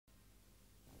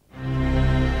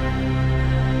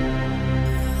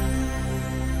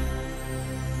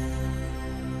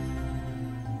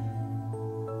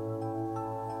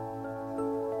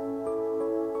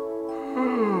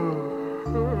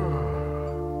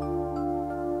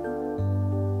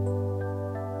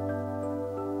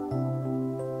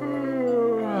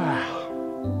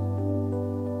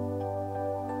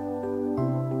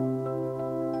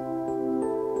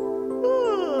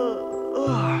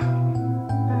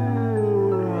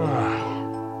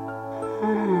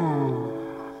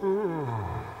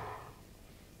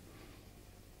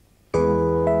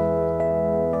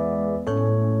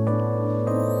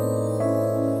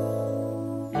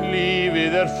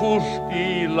fúlt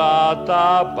í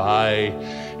Latabæ,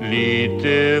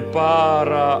 lítið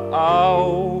bara á.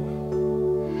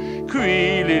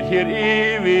 Hvílir hér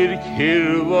yfir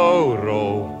kyrrð og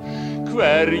ró,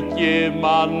 hvergi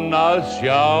mann að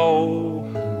sjá.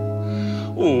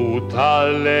 Út að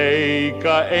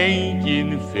leika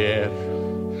enginn fer,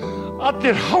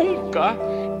 allir hanga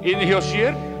inni hjá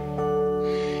sér.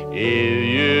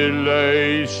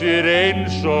 Iðjulausir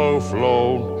eins og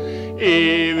flón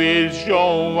yfir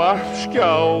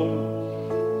sjónvarpsskjá.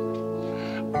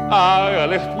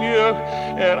 Agalegt mjög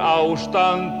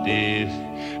ástandið,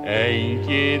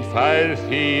 enginn fær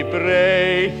því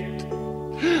breytt.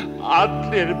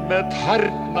 Allir með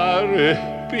tærnar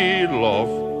upp í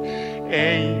loft,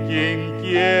 enginn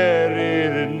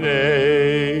gerir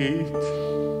neitt.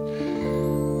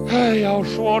 Já,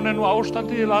 svona nú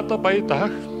ástandið í Latabæ í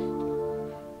dag.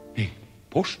 Nei,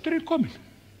 póstur kominn.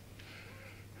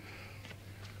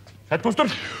 Þetta póstur.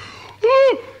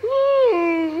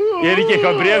 Ekki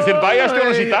eitthvað bréf til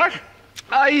bæjarstjórans í dag?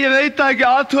 Ég veit það ekki,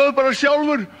 athugaðu bara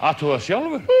sjálfur. Athugaðu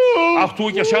sjálfur? Átt þú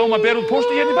ekki að sjá að bera út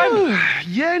pósti hérna í bænum?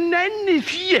 Ég nenni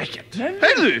því ekkert.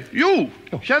 Heyrðu, jú,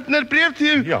 hérna bréf til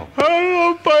þín. Já. Halló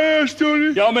bæjarstjóri.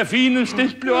 Já, með fínum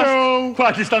stimpli og allt. Hvað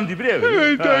ætli standi í bréfinu? Ég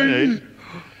veit það ekki.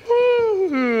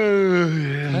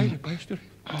 Hæli bæjarstjóri.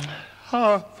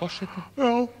 Forseti.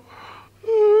 Já.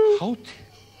 Hátíð.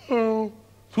 Já.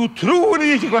 Þú trúir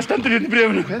því ekki hvað stendur hérna í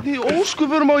bréfinu. Hvernig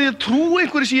óskupurum á ég trú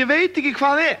einhverju sem ég veit ekki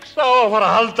hvað er? Þá að fara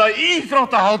að halda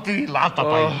íþróttahátíð í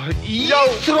Latabæ.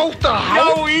 Íþróttahátíð? Já,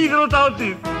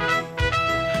 íþróttahátíð.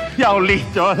 Já,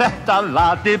 líttu á þetta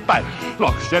Latabæ,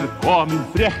 loks komin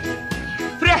frétt.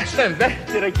 Frétt sem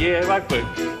verður að gefa gaum,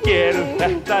 gerum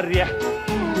þetta rétt.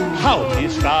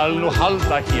 Hátíð skal nú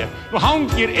halda hér, nú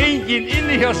hangir enginn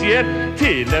inni hjá sér.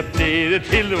 Tilefnið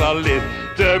tilvalið,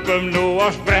 dögum nú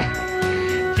á sprett.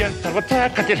 Hér þarf að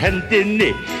taka til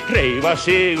hendinni, hreyfa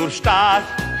sig úr stað.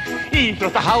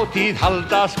 Íþróttahátíð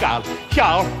halda skal,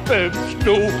 hjálpumst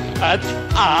nú öll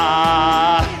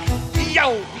að. Já,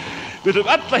 við þurfum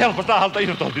öll að hjálpast að halda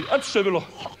íþróttahátíð, öll sömul og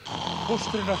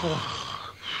pósturinn að það.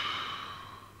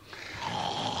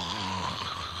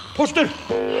 Póstur!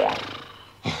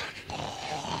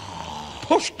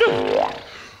 Póstur!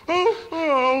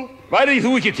 Væri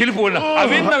þú ekki tilbúin að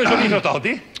vinna við svona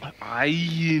íþróttahátíð? Æ,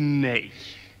 nei.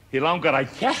 Þið langar að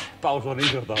keppa á svona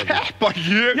íþróttahátíð. Keppa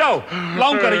ég? Já,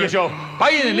 langar ekki að sjá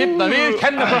bæinn lifna við,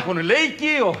 kenna krökkunum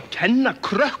leiki og... Kenna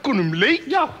krökkunum leiki?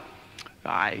 Já.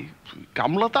 Æ,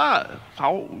 gamla dag,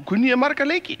 þá kunni ég marga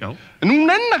leiki. Já. En nú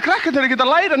nenna krakkarnir ekki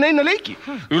að læra neina leiki.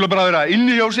 Þau vilja bara vera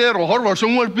inni hjá sér og horfa á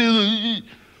sjónvarpið og...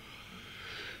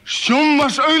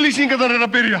 Sjónvarpsauglýsingarnar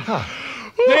að byrja.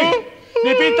 Nei,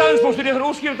 býta aðeins, póstur, ég þarf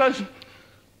að útskýra þetta aðeins.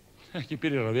 Ekki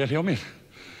byrjar að vel hjá mér.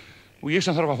 Og ég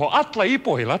sem þarf að fá alla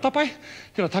íbúa í Latabæ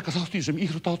til að taka þátt í þessum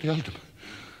íþróttahátíð höldum.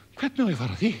 Hvernig á ég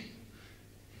fara að því?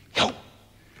 Já,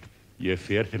 ég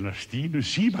fer til hennar Stínu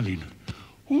símalínu.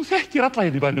 Hún þekkir alla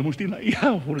hérna í bænum, hún Stína.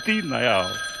 Já, hún Stína, já.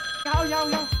 Já.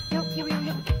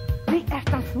 Nei,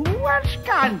 ert það þú,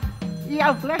 elskan?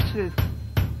 Já, blessuð.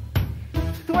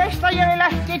 Þú veist að ég vil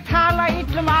ekki tala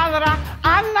illum aðra,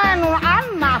 annað en hún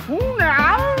Anna, hún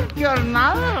algjör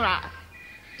naðra.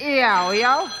 Já.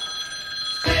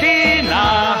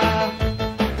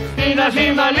 Stína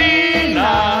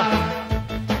símalína.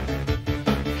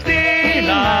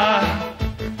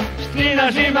 Stína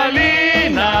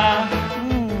símalína.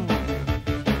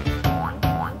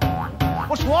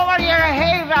 Og svo var ég að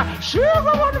heyra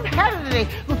sögum honum Herði.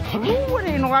 Þú trúir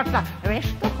því nú alltaf,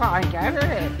 veistu hvað hann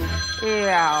gerði?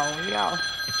 Já.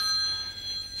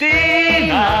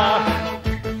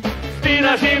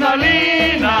 Stína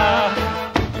símalína.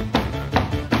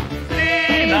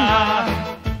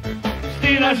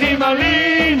 Stína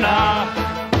símalína.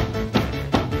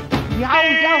 Já,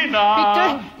 býttu.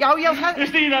 Já, það...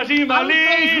 Stína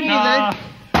símalína.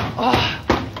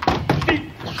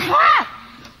 Hvað?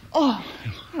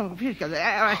 Fyrirgefðu,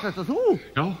 er þetta þú?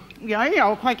 Já. Já,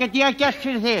 hvað get ég að gert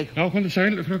fyrir þig? Já, komdu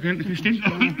sæl, fröken Kristín.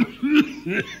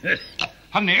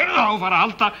 Hann það að fara að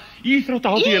halda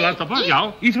íþróttahátíð í Latabæ. Já,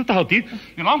 íþróttahátíð.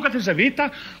 Ég langar til þess að vita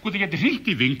hvort ég geti hringt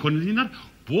í vinkonur þínar,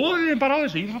 boðið þeim bara á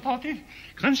þessu íþróttahátíð.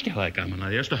 Kannski hafa það gaman að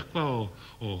því að stökkva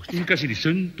og stinga sér í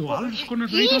sund og alls konar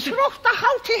svona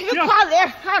íþróttahátíð. Íþróttahátíð, hvað er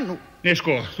það nú? Nei,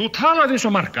 sko, þú talaði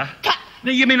svo marga.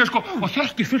 Nei, ég meina, sko, og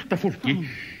þekkir fullt af fólki.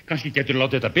 Kannski getur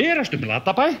látið þetta berast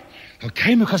Latabæ. Þá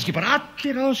kæmu kannski bara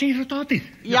allir á þessu íþróttahátíð.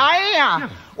 Jæja,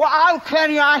 og af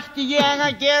hverju ætti ég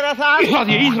að gera það? Já,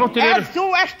 því íþróttir eru... Ef þú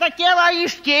ert að gefa í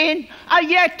skyn að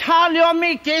ég tali of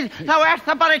mikið, þá er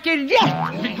það bara ekki rétt.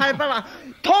 Það er bara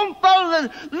tómbölvuð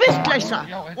vitleysa.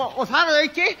 Og þar að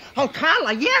auki, þá tala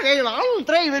ég eiginlega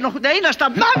aldrei við nokkurn einasta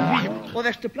mann. Og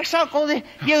vertu blessaður góði,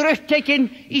 ég upptekinn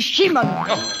í símanum.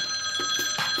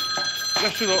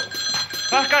 Blessuð og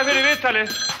þakkaði fyrir viðtalið.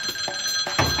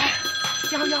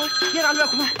 Já, ég alveg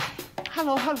að koma.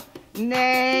 Halló.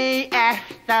 Nei,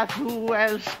 þetta þú,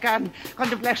 elskan.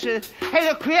 Komdu blessuð.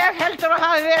 Heyrðu, hver heldur að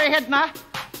hafi verið hérna?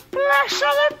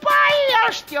 Blessaður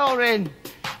bæjarstjórinn.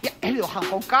 Já, heyrðu, hann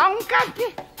kom gangandi.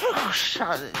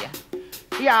 Hugsaðu þér.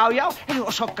 Já, heyrðu,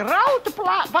 og svo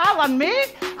bað hann mig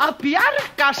að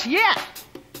bjarga sér.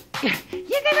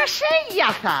 Ég að segja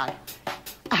það.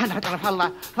 Hann ætlar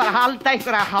að fara að halda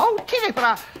einhverja hátíð,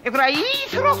 einhverja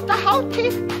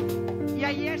íþróttahátíð. Já,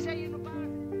 ég segi nú bara.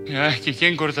 Já, ekki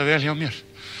gengur þetta vel hjá mér.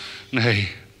 Nei,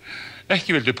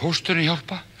 ekki vildi pósturinn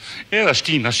hjálpa, eða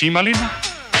Stína símalína.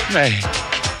 Nei,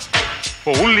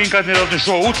 og unglingarnir eru orðnir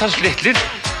svo úttalslitlir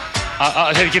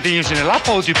að þeir geta einu sinni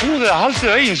labbað út í búð eða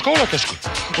haldið á eigin skólatösku.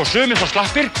 Og sumir svo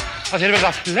slappir að þeir verða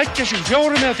að leggja sig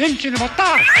 4 eða 5 sinnum á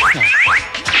dag.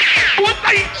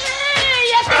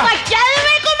 Ég er bara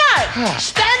geðveikur maður.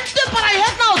 Stendur bara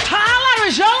hérna og talar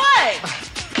við sjálfa þig.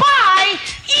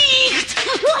 Íkt.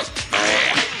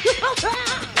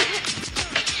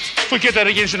 Svo geta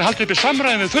þeir ekki einu sinni haldið uppi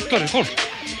samræðum við fullorðið fólk.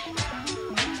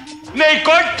 Nei,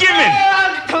 Goggi minn!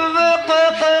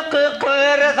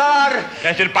 Hver er þar?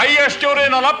 Þetta er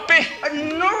bæjarstjóriðinn á labbi.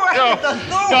 Nú, þetta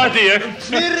þú? Já, þetta er ég.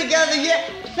 Fyrirgefðu, ég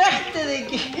þekkti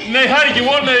þig ekki. Nei, það er ekki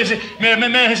von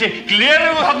með þessi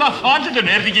gleraugu þarna á andlitinu.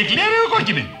 Er þetta ekki gleraugu,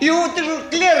 Goggi minn? Jú, þetta er svo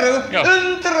gleraugu,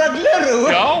 undra gleraugu.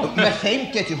 Já. Með þeim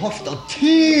get ég horft á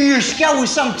 10 skjái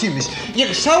samtímis.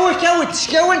 Ég sá ekki á eitt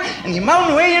skjáinn, en ég má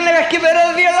nú eiginlega ekki vera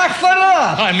að því að lagfæra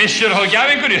það. Það er missur á ekki af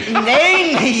einhverju. Nei,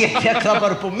 ég tek það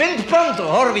bara upp á myndband og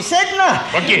horfi seinna.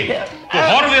 Goggi, þú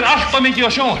horfir alltaf mikið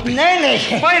á sjónvarpi. Nei.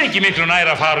 Væri ekki miklu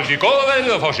nær að fara út í góða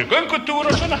veðrið og fá sér göngutúr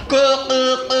og svona?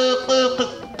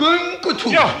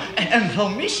 Göngutúr? Já. En þá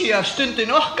missi ég af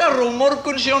stundin okkar og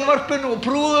morgunsjónvarpinu og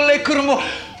prúðuleikurum og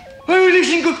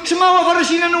auglýsingu sem á að fara að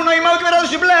sýna núna. Ég má ekki vera að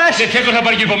þessu bless. Þið tekur það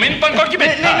bara ekki upp á myndband, Goggi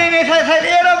minn? Nei, það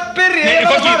er að byrja.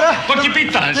 Goggi,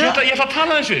 býta hans. Ég ætla að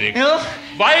tala þess við þig. Já.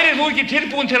 Værið þú ekki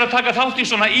tilbúin til að taka þátt í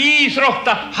svona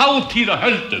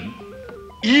íþróttahátíðahöldum?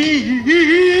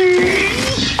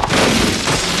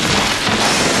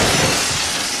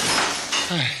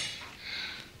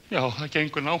 Já, það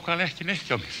gengur nákvæmlega ekki neitt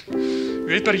hjá mér. Ég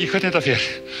veit bara ekki hvernig þetta fer.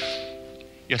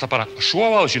 Ég ætla bara að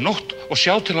sofa á þessi nótt og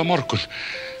sjá til á morgun.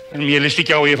 En mér líst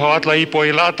ekki á að ég fá alla íbúa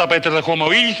í Latabæ til að koma á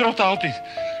íþróttahátíð.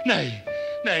 Nei,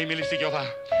 mér líst ekki á það.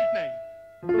 Nei.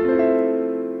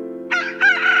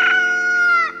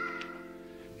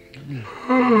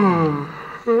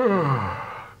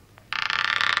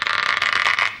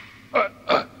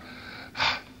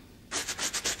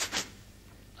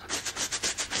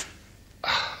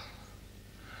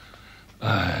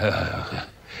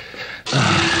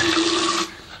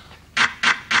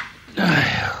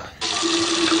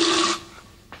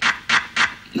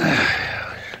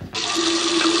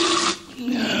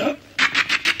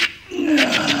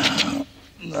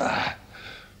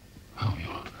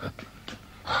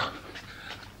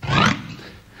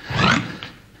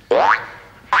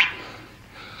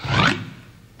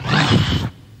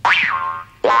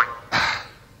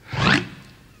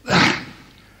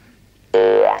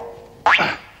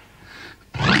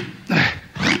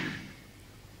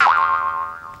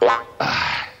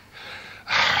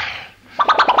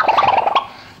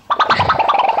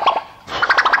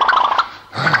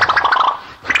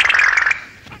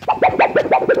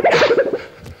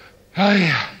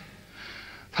 Æja,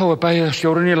 þá er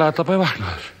bæjarstjórinn í Latabæ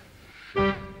vaknaður.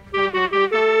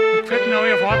 Hvernig á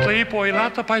ég að fá alla íbúa í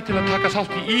Latabæ til að taka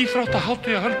þátt í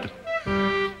íþróttahátíðahöldum?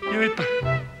 Ég veit bara.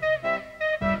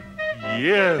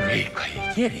 Ég veit hvað ég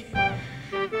geri.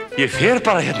 Ég fer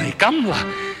bara hérna í gamla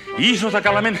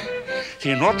íþróttagalla minn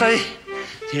sem ég notaði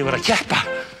þegar ég var að keppa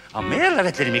á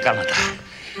Melavellinum í gamla daga.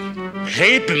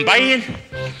 Hleyp bæinn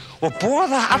og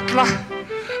boða alla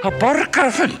á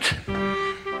borgarafund.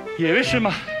 Ég vissum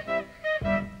að...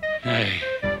 Nei,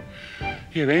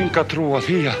 ég hef enga trú á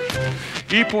því að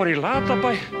íbúar í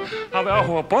Latabæ hafi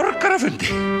áhuga á borgarafundi.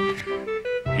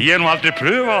 Ég hef nú aldrei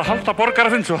pröfað að halda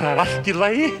borgarafund svo það er allt í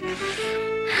lagi.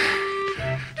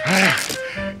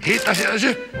 Hita sér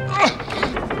þessu.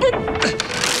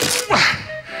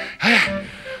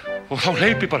 Og þá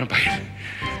hleyp ég bara bæinn.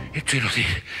 1, 2 og 3.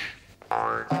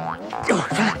 Já.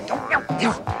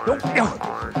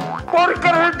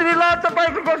 Borgarafundur í Latabæ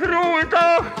klukkan 3 í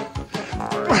dag.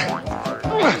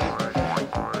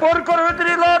 Borgarafundur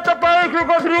í Latabæ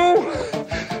klukkan 3.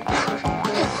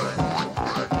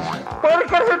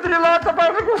 Borgarafundur í Latabæ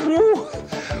klukkan 3.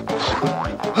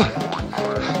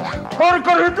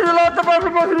 Borgarhundin í Latabæ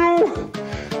nummer 3.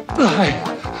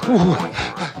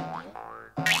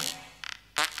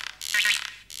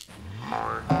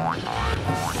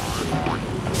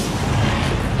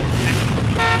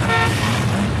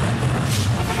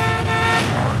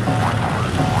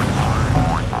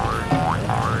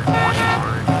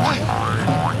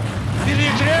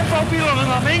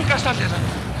 Það mengast allir það.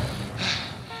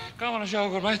 Gaman að sjá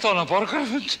okkur mætt á hana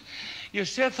borgarfund. Ég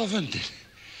set þá fundir.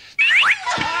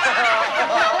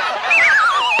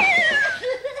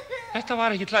 Þetta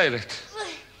var ekki hlægilegt.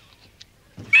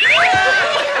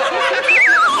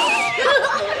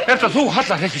 Þetta þú,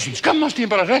 Halla Hrekkjusson, skammast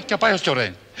þín bara að hrekkja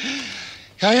bæjarstjóraðinn.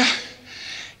 Jæja,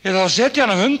 ég ætla að setja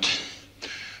hana hund.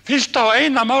 Fyrsta og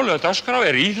eina málið á dagskrá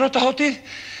íþróttahátíð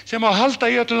sem á að halda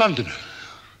í öllu landinu.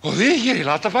 Og við hér í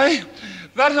Latabæ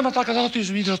verðum að taka þátt í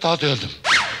þessum íþróttahátíðhöldum.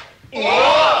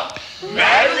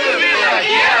 Verðum við að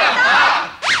gera það?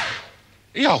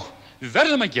 Já, við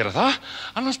verðum að gera það,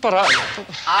 annars bara...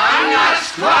 Annars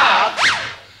hvað?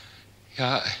 Já,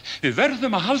 við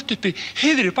verðum að halda uppi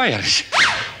heiðri bæjarins.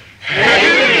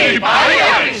 Heiðri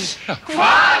bæjarins?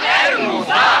 Hvað nú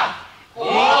það?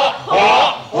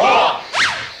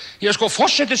 Ég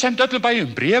forseti sendi öllum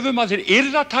bæjum bréfum að þeir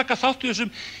yrðu að taka þátt í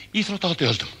þessum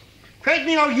íþróttahátíðhöldum.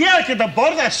 Hvernig á ég að geta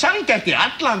borðað sanngjarnt í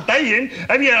allan daginn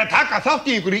ef ég að taka þátt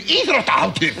í einhverju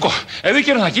íþróttahátíð? Ef við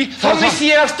gerum það ekki, þá vissi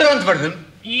ég af strandvörðum.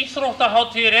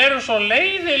 Íþróttahátíðir eru svo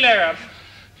leiðilegar.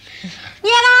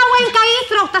 Ég á enga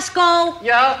íþróttaskó.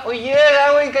 Já, og ég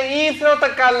á enga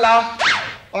íþróttagalla.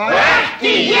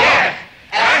 Ekki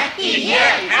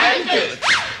ég heldur.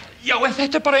 Já, en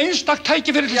þetta bara einstakt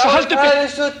tækifæri til þess að halda uppi. Já, það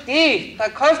svo dýrt.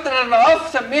 Það kostar hana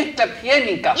ofsa mikla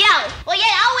peninga. Já, og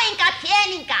ég á enga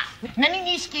peninga.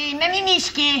 Nenni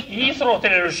níski.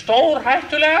 Íþróttir eru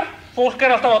stórhættulegar. Fólk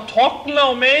alltaf að togna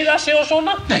og meiða sig og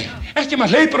svona. Nei, ekki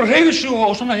maður hleypur og hreyfir sig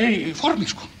og svona í formi,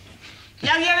 sko.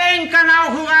 Já, ég hef engan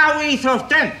áhuga á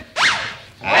íþróttum.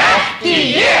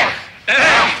 Ekki ég.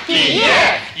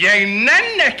 Ég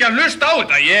nenni ekki að hlusta á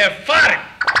þetta, ég farin.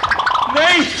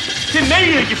 Nei, þið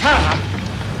megið ekki fara.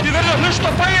 Þið verður að hlusta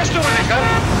á bæjarstjórann ykkar.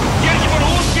 Ég ekki búin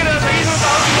að útskýra þessa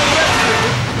íþróttahátíð og verður.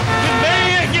 Þið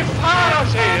megið ekki fara,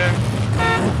 segi ég.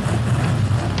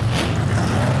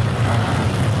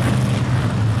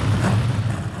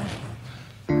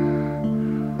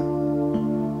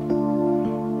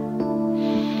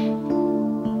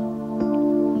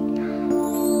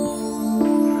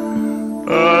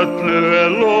 Öllu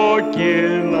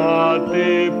lokið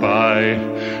Latabæ,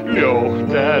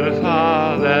 ljótt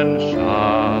það en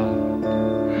satt.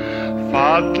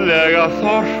 Fallega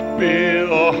þorpið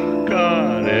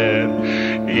okkar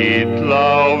illa á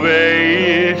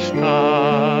vegi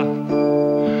statt.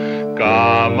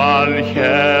 Gaman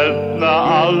hérna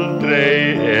aldrei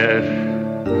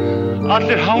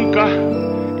allir hanga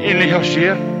inni hjá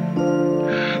sér.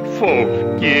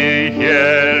 Fólkið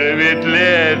hér vill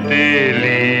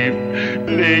líf,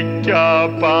 liggja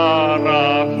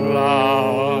bara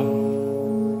flatt.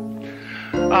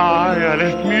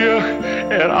 Agalegt mjög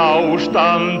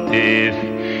ástandið,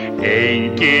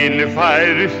 enginn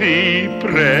fær því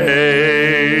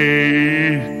breytt.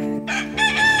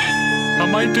 Það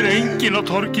mætir enginn á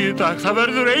torgið í dag, það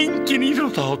verður enginn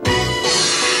íþróttahátíð.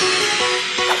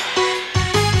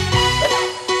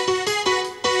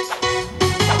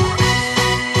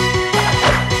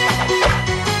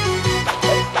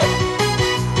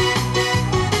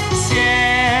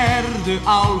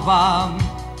 Álfan,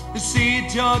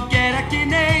 sitja og gera ekki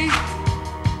neitt,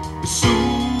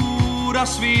 súra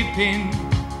svipinn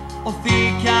og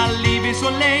þykja lífið svo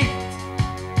leitt.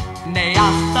 Nei,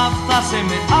 alltaf það sem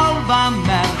álfan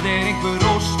með einhver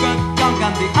ósköp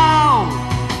gangandi á.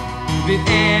 Við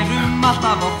erum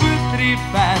alltaf á fullri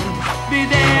ferð, við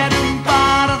erum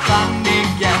bara þannig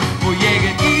gerð. Og ég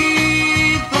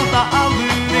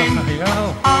íþróttaálfurinn,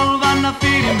 álfanna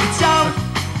fyrir mitt sjálf.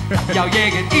 Já,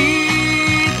 ég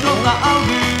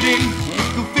íþróttaálfurinn,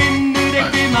 þú finnur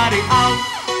ekki mari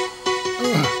álf.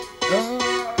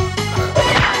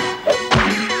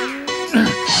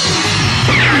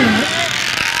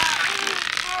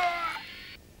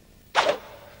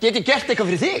 Get ég gert eitthvað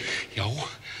fyrir þig? Já,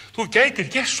 þú gætir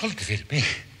gert svolítið fyrir mig.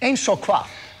 Eins og hvað?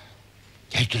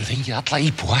 Gætirðu fengið alla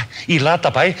íbúa í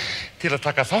Latabæ til að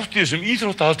taka þátt í þessum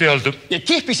íþróttahátíðhöldum. Ég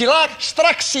kippis í lag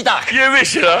strax í dag. Ég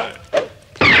vissi það.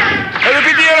 Hefur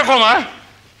býtið ég að koma?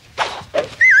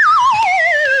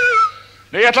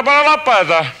 Nei, ég ætla bara að labba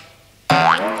þetta.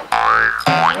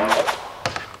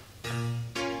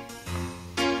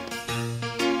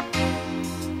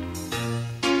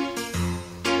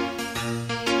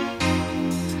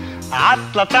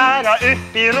 alla daga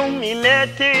upp í rúm í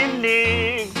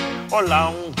letilig og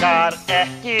langar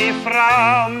ekki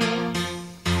fram.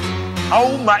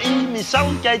 Háma í mig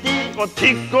sálgæti og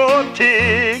tigg,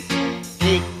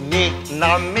 tigg mig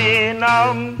nammi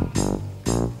nam.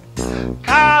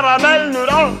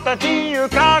 Karamellur 8-10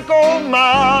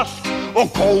 kakómalt og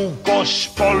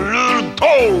kókosbollur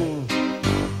 12.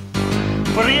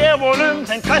 Bréfunum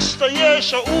þeim kasta ég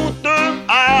svo út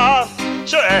allt,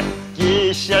 svo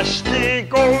ekki sést í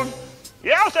gólf.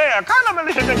 Ég á að segja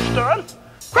karamellu sem þeim stöðar.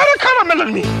 Hvar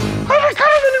karamellun mín? Hvar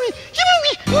karamellun mín?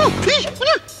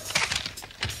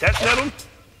 Hérna hún.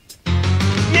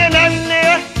 Ég nenni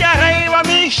ekki að hreyfa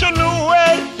mig svo nú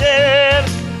hér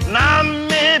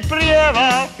nammi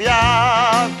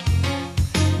bréfafjall.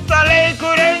 Það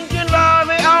leikur enginn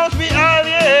vafi á því að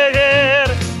ég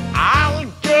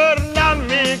algjör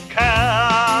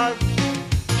nammikall.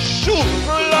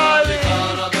 Súkkulaði,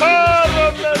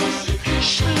 karamell,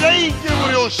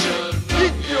 sleikjubrjóst,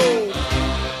 byggjó,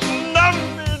 nammi.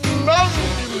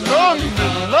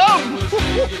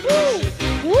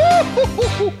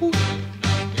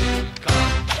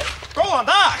 Góðan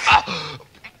dag!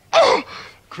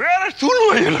 Hver ert þú nú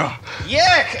eiginlega?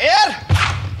 Ég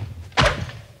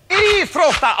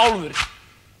Íþróttaálfurinn.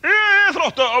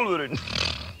 Íþróttaálfurinn?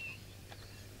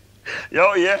 Já,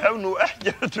 ég hef nú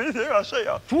ekkert við þig að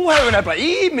segja. Þú hefur nefnilega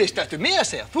ýmist eftir mig að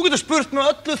segja. Þú getur spurt mig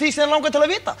öllu því sem þér langar til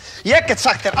að vita. Ég get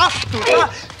sagt þér allt úr það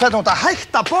hvernig þú ert að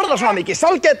hætta að borða svona mikið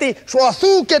sælgæti svo að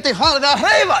þú geti farið að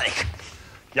hreyfa þig.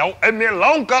 Já, en mér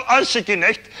langar alls ekki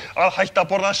neitt að hætta að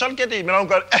borða sælgæti. Mér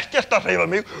langar ekkert að hreyfa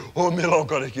mig og mér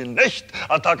langar ekki neitt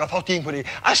að taka þátt í einhverju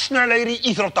asnalegri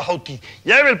íþróttahátíð.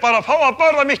 Ég vil bara fá að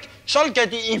borða mitt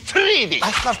sælgæti í friði.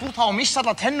 Ætlast þú þá að missa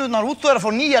alla tennurnar út og að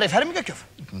fá nýjar í fermingagjöf?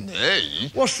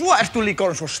 Nei. Og svo ert þú líka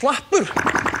orðinn svo slappur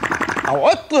á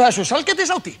öllu þessu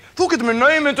sælgætisáti. Þú getur með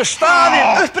naumundu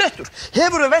staðinn uppréttur.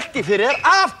 Hefurðu velti fyrir þér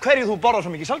af hverju þú borðar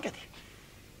svo mikið sælgæti?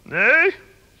 Nei.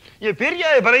 Ég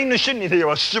byrjaði bara einu sinni þegar ég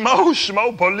var smá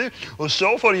polli og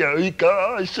svo fór ég að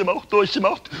auka smátt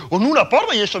og núna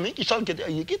borða ég svo mikið sælgæti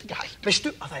að ég get ekki hætt. Veistu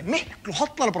að það er miklu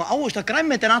hollara bara ávistar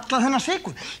grænmeti en allar þennan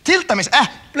sykur. Til dæmis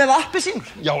epli eða appelsínur.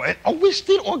 Já, en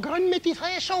ávistir og grænmeti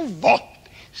það er svo vont.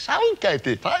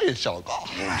 Sælgæti, það er svo gott.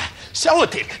 Sjáðu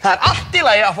til, það er allt í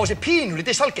lagi að fá sér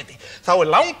pínulítið sælgæti. Þá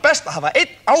er langbest að hafa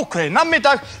einn ákveðinn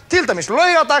nammidag, til dæmis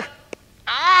laugardag.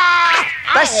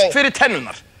 Best fyrir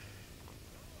tennurnar.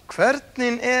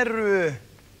 Hvernig eru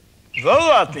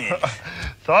vöðvarnir?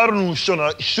 Það eru nú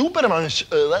svona Supermans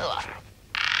vöðvar.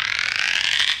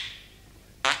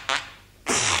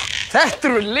 Þetta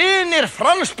eru linir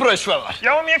fransbrauðsvöðvar.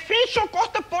 Já, mér finnst svo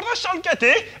gott að borða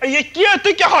sælgæti að ég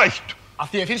get ekki hætt. Af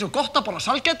því að finnst svo gott að borða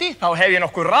sælgæti, þá hef ég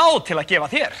nokkur ráð til að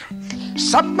gefa þér.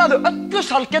 Safnaðu öllu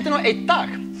sælgætinu á einn dag.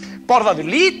 Borðaðu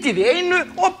lítið í einu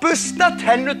og busta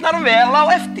tennurnar vel á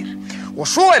eftir. Og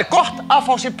svo er gott að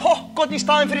fá sér pokkot í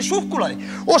staðinn fyrir súkkulaði.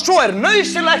 Og svo er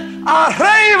nauðsynlegt að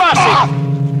hreyfa sig.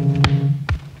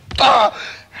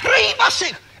 Hreyfa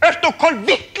sig? Ertu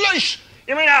kolvitlaus?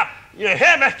 Ég meina, ég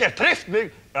hef ekkert hreyft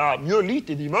mig mjög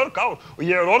lítið í mörg ár og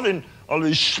ég er orðinn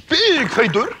alveg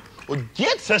spikfeitur og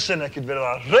get þess vegna ekkert verið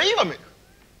að hreyfa mig.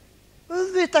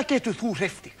 Auðvitað getur þú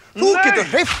hreyft þig. Þú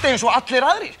getur hreyft þig eins og allir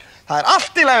aðrir. Það er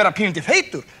allt í lagi að vera pínulítið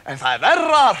feitur, en það er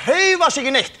verra að hreyfa sig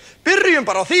ekki neitt. Byrjum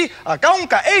bara á því að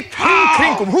ganga einn hring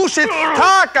kringum húsið,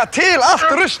 taka til allt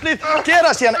ruslið,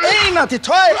 gera síðan 1 til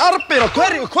 2 arbir á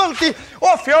hverju kvöldi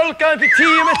og fjölga upp í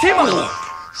 10 með tímanum.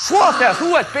 Svo þegar þú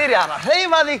ert byrjað að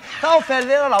hreyfa þig, þá fer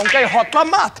þér að langa í holla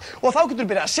mat og þá getur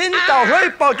byrjað að synda og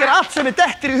hlaupa og gera allt sem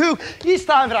dettur í hug í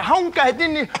staðinn fyrir að hanga hérna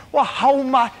inni og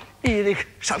háma í þig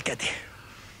sælgæti.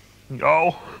 Já,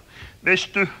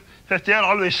 veistu, þetta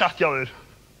er alveg satt hjá þér.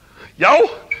 Já,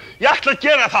 ég ætla að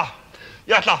gera það.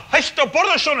 Ég ætla að hætta að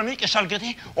borða svona mikið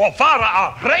sælgæti og fara að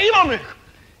hreyfa mig.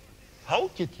 Þá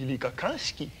get ég líka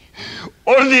kannski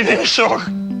orðið eins og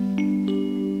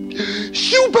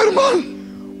Superman.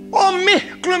 Og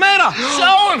miklu meira.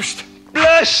 Sjáumst.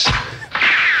 Bless.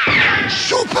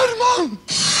 Superman.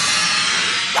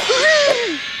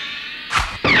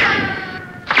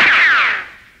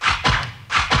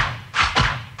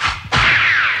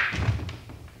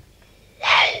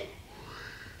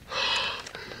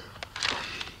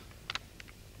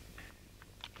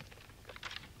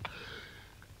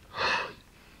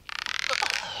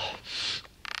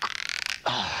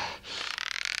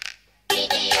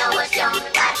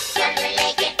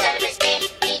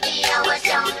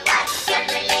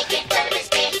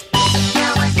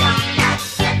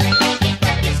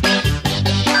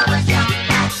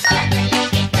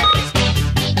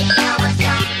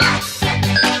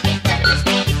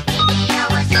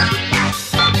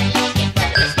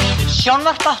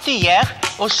 Sjónvarp átti ég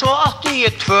og svo átti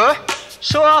ég 2,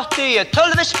 svo átti ég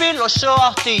tölvuspil og svo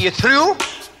átti ég 3.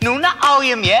 Núna á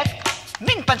ég mér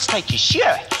myndbandstæki 7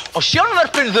 og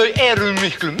sjónvarpin þau eru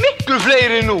miklu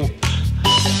fleiri nú.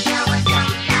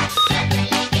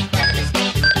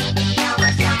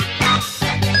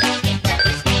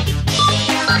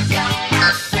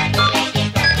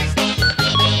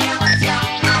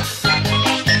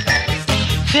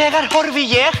 Þegar horfi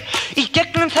ég í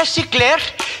gegnum þessi gler,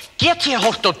 get ég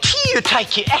horft á 10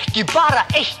 tæki, ekki bara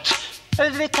 1.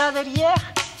 Auðvitað ég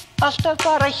alltaf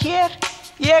bara hér.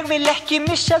 Ég vil ekki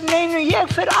missa neinu, ég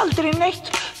fer aldrei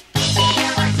neitt.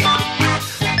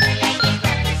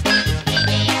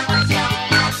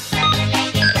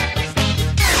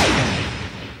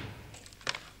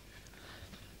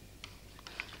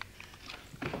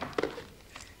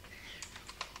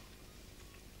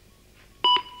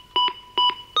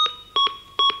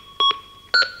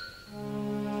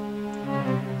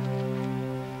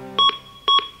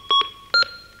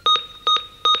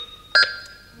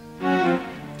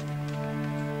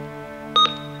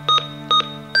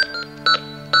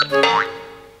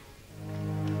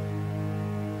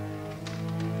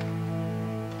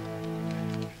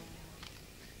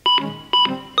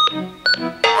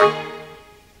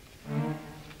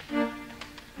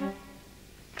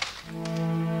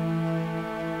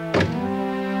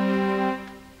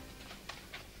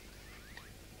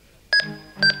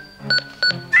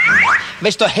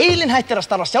 Veistu að heilinn hættir að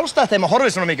starfa sjálfstætt þegar maður horfir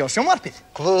svona mikið á sjónvarpið?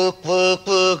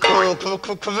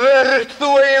 Hver ert þú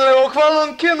eiginlega og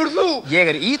hvaðan kemur þú? Ég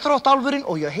íþróttálfurinn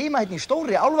og ég heima hérna í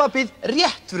stóri álfabyggð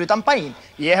rétt fyrir utan bæinn.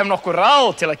 Ég hef nokkur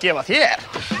ráð til að gefa þér.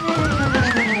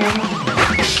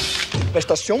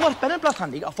 Veistu að sjónvarp nefnilega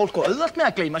þannig að fólk á auðvelt með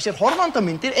að gleyma sér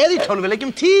horfandamyndir eða í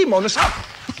tölvuleikjum tímónu saman.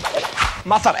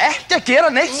 Maður þarf ekki að gera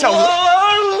neitt sjálfur.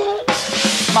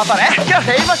 Maður þarf ekki að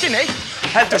hreyfa sig neitt.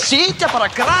 Heldur sitja bara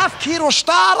grafkýr og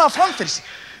stara framfyrir sig.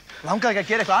 Langaði ekki að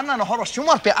gera eitthvað annað en að horfa á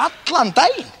sjónvarpi allan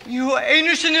daginn? Jú,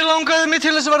 einu sinni langaði mig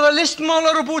til þess að verða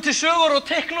listmálar og búi til sögur og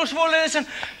teikna og svoleiðis, en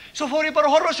svo fór ég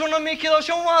bara að horfa svona mikið á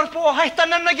sjónvarp og hætti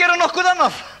að nenna að gera nokkuð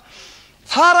annað.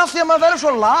 Það af því að maður verður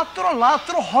svo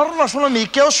latur og horfa svona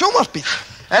mikið á sjónvarpið.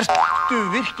 Ertu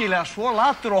virkilega svo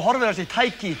latur og horfir þessi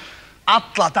tæki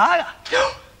alla daga? Já,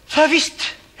 það er víst.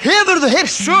 Hefurðu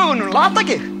heyrt sögun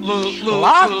Latageir?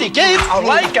 Latigeir á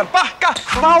Lækjarbakka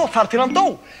lá þar til hann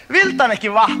dó. Vildi hann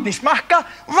ekki vatni smakka,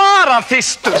 var hann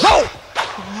fyrstur þó.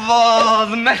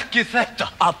 Hvað merkir þetta?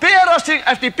 Að bera sig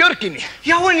eftir björginni.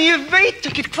 Já, en ég veit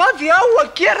ekki hvað ég á að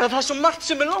gera. Það er svo margt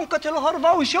sem langað til að horfa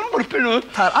á í sjónvarpinu.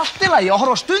 Það er allt í lagi að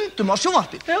horfa stundum á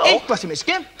sjónvarpið. Eitthvað sem er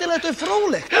skemmtilegt og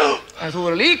fróðlegt. En þú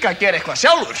verður líka að gera eitthvað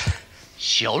sjálfur.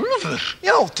 Sjálfur?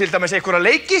 Já, til dæmis einhverja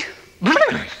leiki.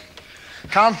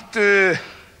 Kanntu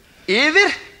yfir?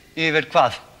 Yfir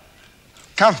hvað?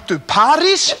 Kanntu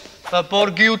París? Það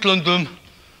borg í útlöndum.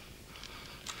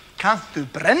 Kanntu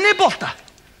brennibolta?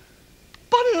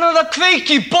 Bannað að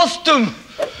kveiki í boltum!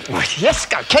 Ég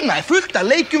skal kenna þér fullt af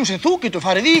leikjum sem þú getur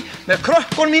farið í með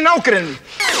krökkunum í nágrenninu.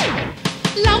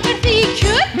 Langar þig í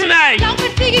kjöt? Nei!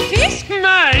 Langar þig í fisk?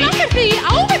 Nei! Langar þig í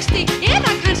ávexti?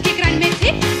 Eða kannski grænmeti?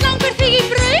 Langar þig í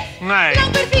brauð? Nei!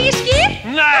 Langar þig í skyr?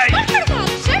 Nei! Hvað smakkar það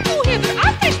sem þú hefur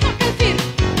aldrei smakkað fyrr?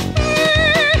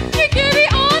 Ekki gefi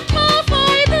alla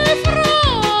fæðu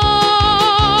frát.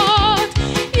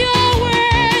 Já,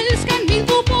 elskan mín,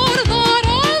 þú borðar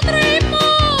aldrei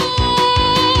mat.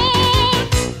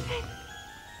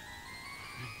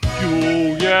 Jú,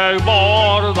 ég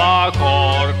borða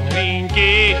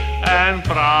korningi en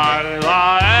bragða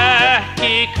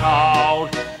ekki kál.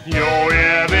 Jú,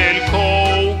 ég vil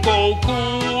kók og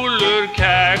kúlur,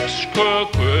 keks,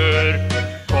 kökur,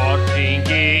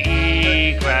 korningi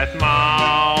í hvert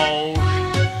mál.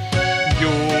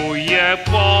 Jú, ég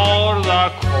borða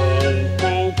kók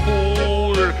og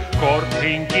kúlur,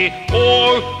 korningi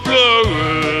og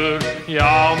flögur.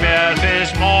 Já, mér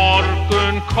finnst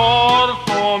morgunkorn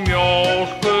og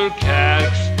mjólkur,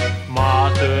 keks,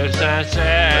 matur sem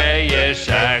segir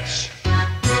sex.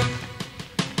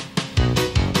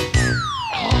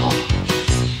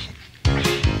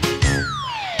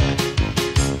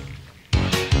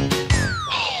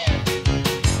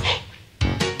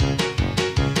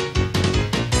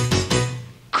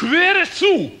 Hver ert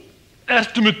þú?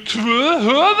 Ertu með 2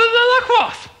 höfuð eða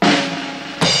hvað?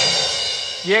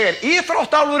 Ég er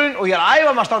íþróttálfurinn og ég er að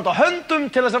æfa mig að standa á höndum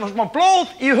til þess að fá smá blóð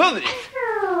í höfðið.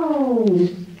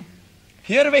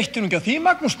 Þér veittu nú ekki á því,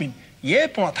 Magnús mín. Ég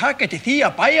er búinn að taka eftir því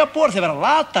að bæjarbúar þeir vera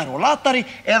latari og latari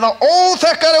eða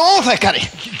óþekkari.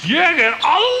 Ég er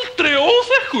aldrei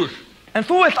óþekkur. En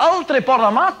þú vilt aldrei borða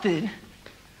matinn.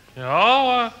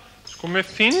 Já, Sko, mér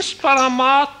finnst bara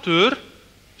matur,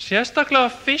 sérstaklega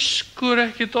fiskur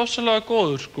ekki dossalega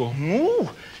góður, sko. Nú,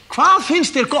 hvað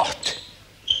finnst þér gott?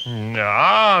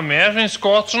 Já, mér finnst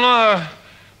gott svona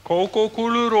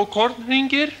kókókúlur og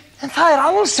kornhringir. En það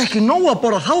alls ekki nóg að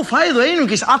borða þá fæðu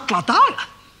einungis alla daga.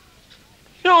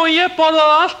 Já, ég borða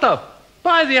það alltaf,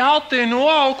 bæði í hádeginu og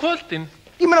á kvöldin.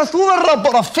 Ég meina, þú verður að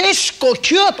borða fisk og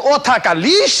kjöt og taka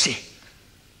lýsi.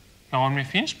 Já, en mér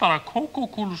finnst bara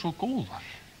kókókúlur svo góðar.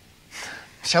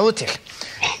 Sjáðu til.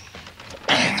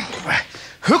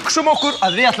 Hugsum okkur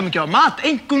að við ætlum að gefa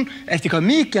mateinkunn eftir hvað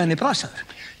mikið hann brasaður.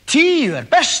 10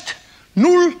 best,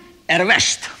 0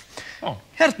 verst.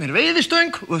 Hérna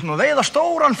veiðistöng og við ætlum að veiða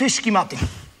stóran fisk í matinn.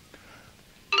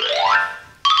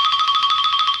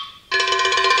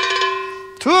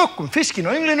 Tökum fiskinn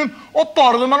á önglinum og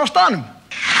borðum hann á staðnum.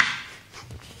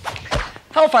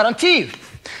 Þá fær hann 10.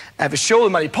 Ef við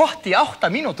sjóðum hann í potti í 8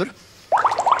 mínútur,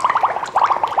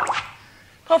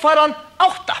 þá fær hann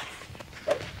 8.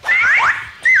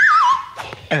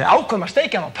 Ef við ákveðum að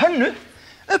steikja hann á pönnu,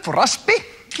 upp á raspi,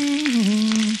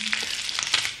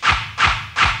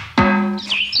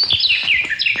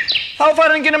 þá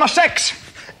fær hann ekki nema 6.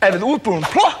 Ef við útbúum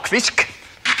plokkfisk,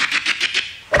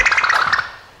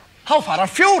 þá fær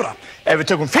hann 4. Ef við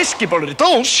tökum fiskibólur í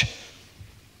dós,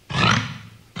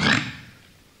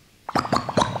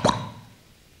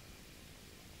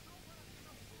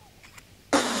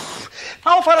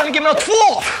 þá fær hann ekki meira 2.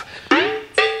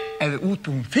 Ef við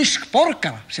útbúum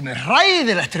fiskborgara sem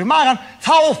hræðilegt fyrir magann,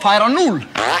 þá fær hann 0.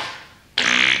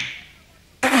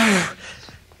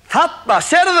 Þarna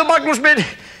sérðu, Magnús minn,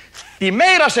 því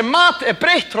meira sem mat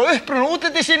breytt frá uppruna og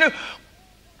útliti sínu,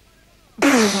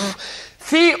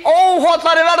 því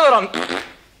óhollari verður hann.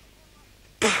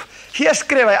 Hér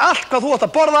skrifa ég allt hvað þú átt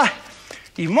að borða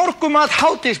í morgunmat,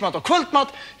 hádegismat og kvöldmat.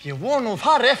 Ég vona þú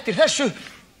fari eftir þessu.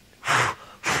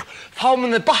 Þá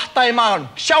mun þið batta í maganum.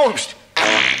 Sjáumst!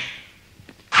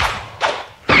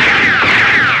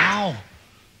 Já,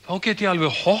 þá get ég alveg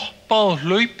hoppað og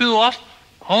hlaupið og allt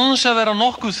án þess að vera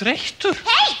nokkuð þreyttur.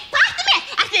 Hei, taktu mig!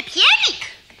 Ertu með pening?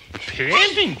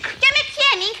 Pening? Gef mér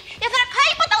pening, ég þarf að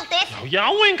kaupa dálítið. Já,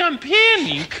 engan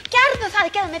pening. Gerðu það,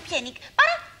 gefðu mér pening.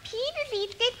 Bara pínu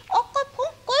lítið, okkur,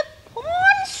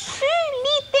 ponsu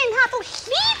lítinn, þú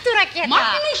hlýtur að geta.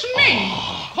 Magnús minn,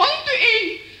 komdu inn.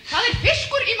 Það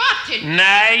fiskur í matinn.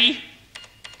 Nei.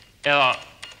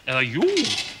 Eða jú.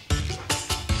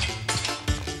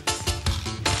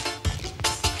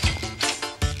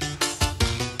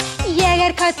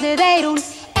 Ég kölluð Eyrún,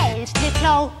 eyðslu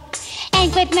kló.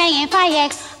 Einhvern megin fæ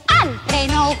ég aldrei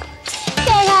nóg.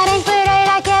 Þegar einhver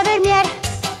auga gefur mér,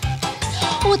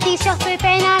 út í sjoppu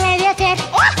beina leið ég fer.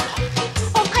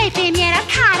 Og kaupi mér af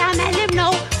karamellum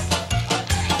nóg.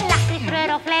 Lakrísrör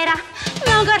og fleira,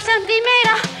 langar samt í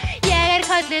meira. Ég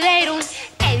kölluð Eyrún,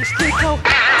 eyðslu kló.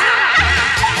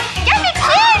 Gef mér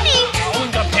pening!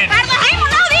 Farðu heim og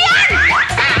náðu í hann!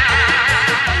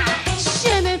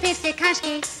 Sumum finnst ég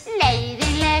kannski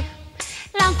leiðinleg.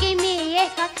 Langi mig í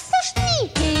eitthvað, þá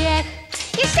sníki ég.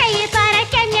 Ég segi bara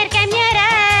gef mér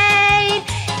eir.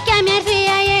 Gef mér því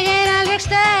að ég alveg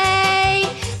stein.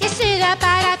 Ég suga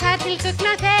bara þar til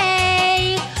gugna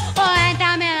þeir. Og enda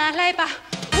með að hlaupa,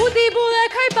 út í búð að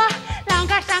kaupa.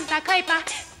 Langar samt að kaupa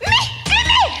miklu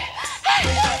meir.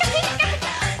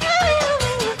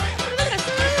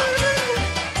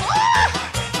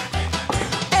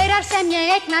 Aurar sem ég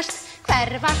eignast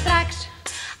hverfa strax.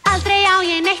 Aldrei á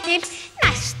ég neitt til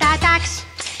næsta dags.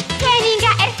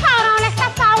 Peninga fáránlegt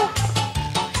að fá.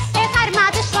 Þær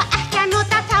maður svo ekki að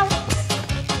nota þá.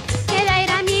 Með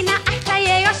aura mína ætla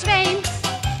ég á svein.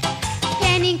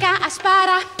 Peninga að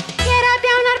spara, gera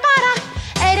bjánar bara.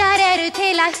 Aurar eru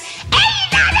til að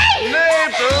eyða þeim. Nei,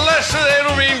 blessuð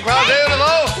Eyrún mín, hvað segirðu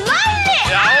þá? Lalli!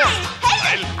 Já.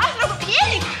 Heyrðu, áttu okkur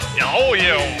pening? Já,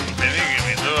 peningin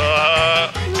mín.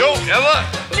 Jó, eða?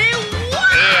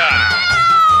 Já.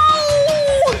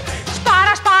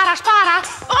 Spara.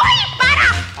 Oj, bara!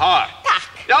 Ha. Takk.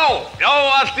 Já,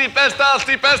 allt í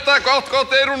besta,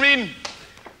 gott, Eyrún mín.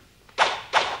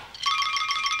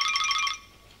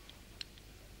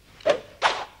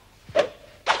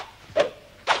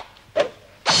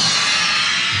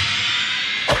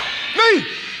 Nei,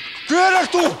 hver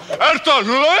ert þú? Ertu að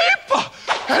hlaupa?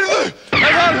 Heyrðu, en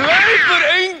það hlaupur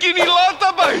enginn í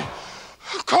Latabæ.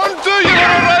 Komdu, ég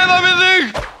var að ræða við þig.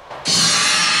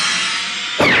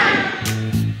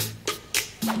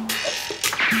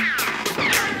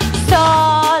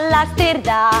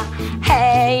 Sólastyrða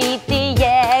heiti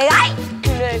ég,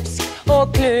 klöksk og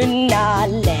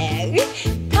klunnaleg.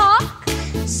 Takk,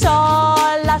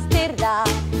 sólastyrða,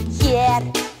 hér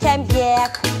kem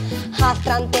ég,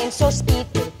 haltrand eins og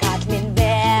spýtur, kall minn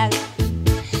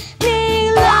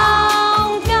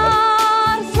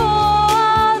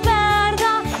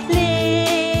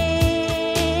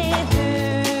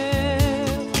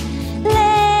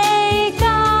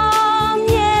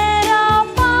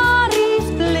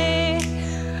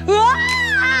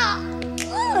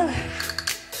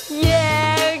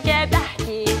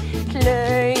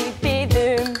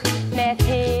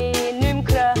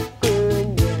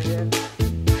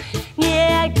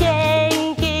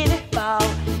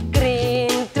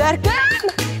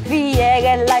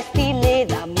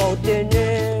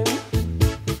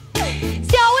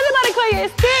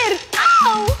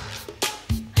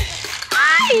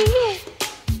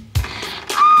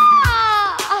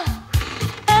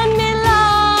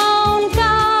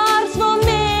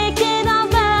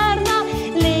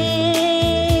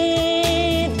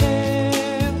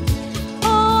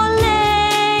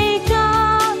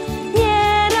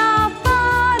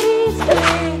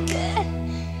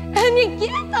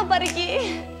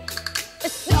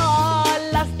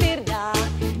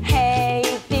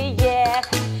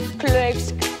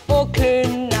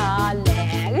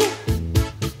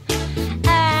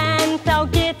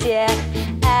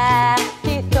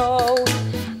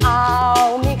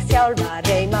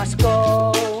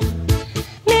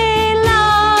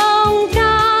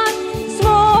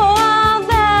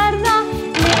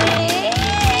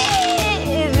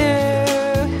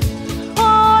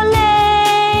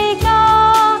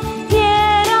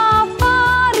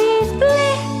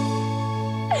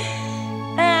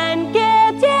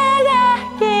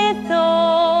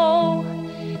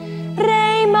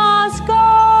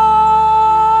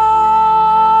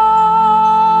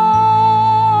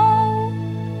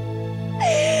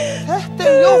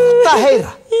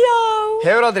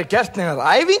aldrei gert neinar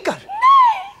æfingar?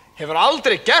 Nei. Hefur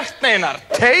aldrei gert neinar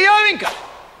teyæfingar?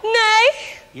 Nei.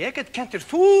 Ég get kennt þér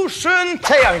 1000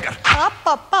 teyæfingar.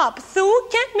 Babb, þú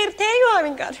kennt mér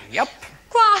teyæfingar? Japp.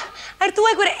 Hvað? Er þú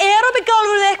einhver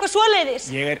aerobikálfur eða eitthvað svoleiðis?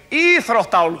 Ég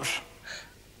íþróttálfur.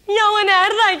 Já, en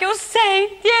er það ekki of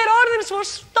seint? Ég orðin svo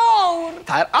stór.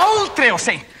 Það aldrei of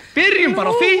seint. Byrjum bara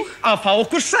á því að fá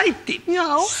okkur sæti. Já.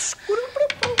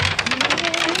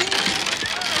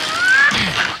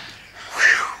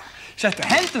 Settu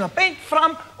henduna beint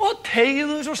fram og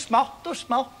teygðu svo smátt og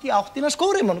smátt í áttina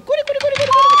skóreimunum.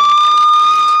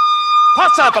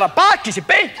 Passaðu bara bakið sér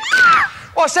beint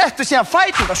og settu síðan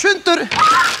fæturna sundur.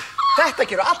 Þetta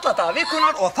gerur alla daga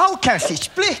vikunar og þá kemst í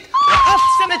splitt og allt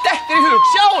sem þið dettur í hug.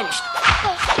 Sjáumst!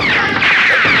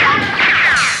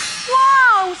 Vá,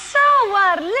 sá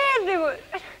var liðugur.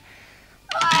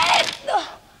 1 og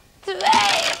 2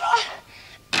 og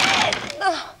 1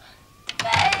 og 2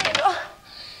 og...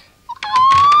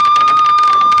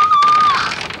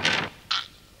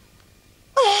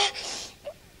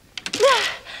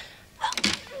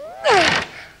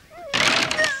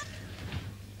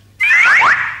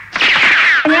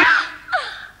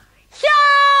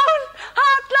 Hjálp!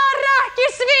 Allar ekki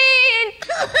svín!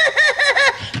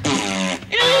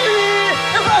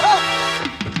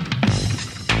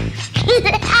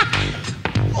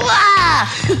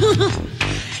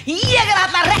 Ég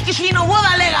allar rekkjusvín og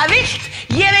voðalega villt.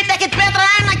 Ég veit ekkert betra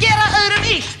en að gera öðrum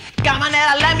illt. Gaman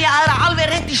að lemja aðra alveg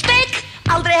hreint í steik.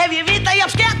 Aldrei hef ég vitað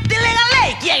jafn skemmtilega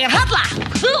leik. Ég Halla.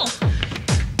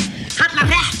 Halla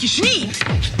rekkjusvín.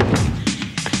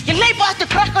 Ég hleyp á eftir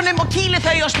krökkunum og kýli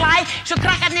þau og slæ. Svo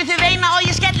krakkarnir þau veina og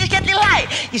ég skelli hlæ.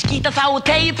 Ég skýta þá úr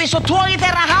teyjubiss og togi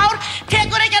þeirra hár.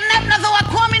 Tekur ekki að nefna þó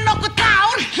að komi nokkuð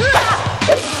tár.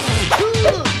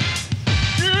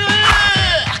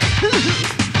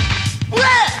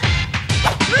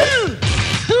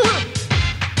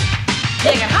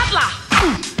 Ég Halla.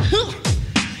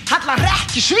 Halla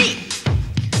rekkjusvín.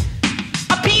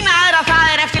 Að pína aðra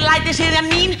það eftir lætishyggjan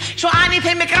mín. Svo anið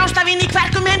þeim með grástafinn í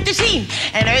kverkum heim til sín.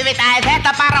 En auðvitað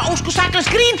þetta bara óskusaklaust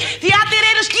grín. Því allir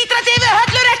eru skítrætt yfir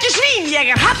Höllu rekkjusvín. Ég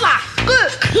Halla.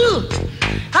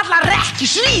 Halla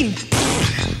rekkjusvín.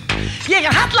 Ég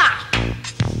Halla.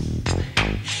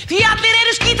 Því allir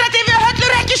eru skítrætt yfir Höllu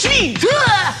rekkjusvín.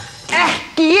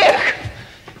 Ekki ég.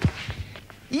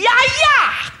 Jæja.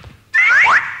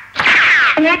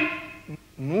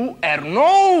 Nú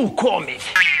nóg komið.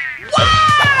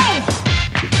 Wow!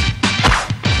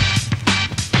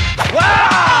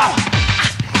 Wow!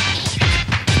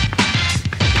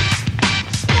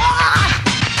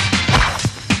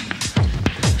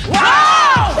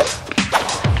 Wow!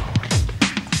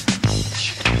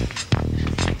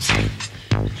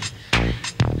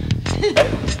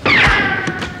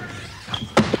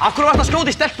 Af hverju varstu að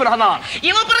skjóta í stelpuna hann aðan?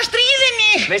 Ég var bara að stríða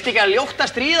henni. Veist ekki að ljótt að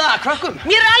stríða krökkum?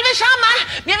 Mér alveg sama.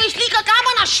 Mér finnst líka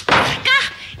gaman að sparka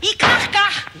í krakka.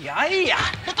 Jæja,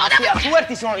 af því að þú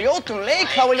ert í svona ljótum leik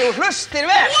þá vil ég hlustir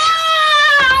vel.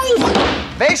 Wow!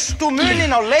 Veistu muninn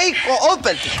á leik og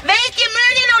ofbeldi? Veit ég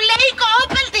muninn á leik og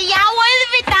ofbeldi? Já,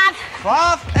 auðvitað.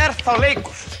 Hvað er þá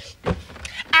leikur?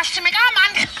 Allt sem er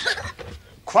gaman.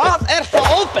 Hvað er þá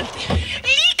ofbeldi?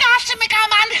 Líka allt sem er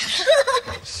gaman.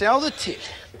 Sjáðu til.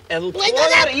 Ef þú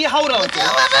togar í hárið á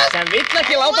þér sem vill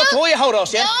ekki láta toga í hárið á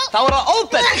sér, þá er það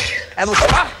ofbeldi. Ef þú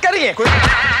sparkar í einhvern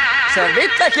sem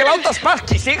vill ekki láta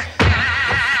sparka í sig,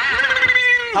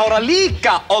 þá er það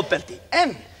líka ofbeldi.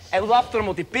 En ef þú aftur á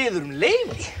móti biður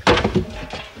leyfi.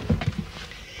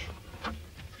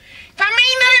 Hvað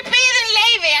meinarðu biður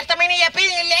leyfi? Ertu að meina ég að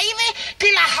biður leyfi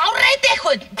til að háreita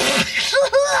eitthvað?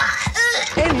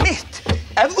 Einmitt.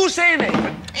 Ef þú segir við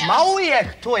einhvern, má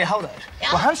ég toga í hárið á þér?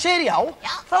 Og hann segir já,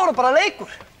 þá er það bara leikur.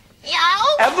 Já.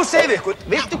 Ef þú segir við einhvern,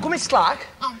 viltu koma í slag?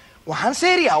 Og hann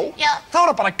segir já, þá er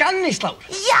það bara gannislagur.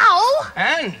 Já.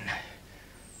 En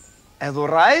ef þú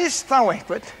ræðst á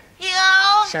einhvern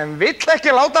sem vill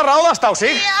ekki láta ráðast á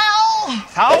sig,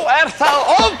 þá er það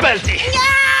ofbeldi.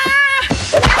 Já.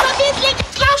 Það vill ekki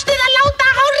slást eða láta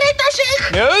háreita sig.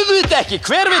 Nei, auðvitað ekki.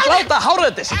 Hver vill láta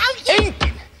háreita sig?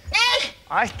 Enginn. Nei.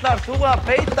 Ætlar þú að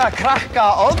beita krakka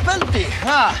ofbeldi,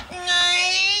 ha? Nei.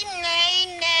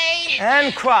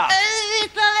 En hvað?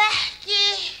 Auðvitað ekki.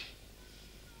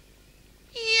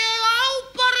 Ég á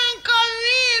bara enga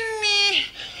vini.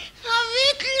 Það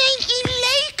vill enginn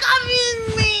leika við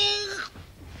mig.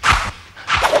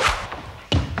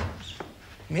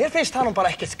 Mér finnst það nú bara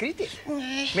ekkert skrítið.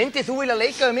 Myndið þú vilja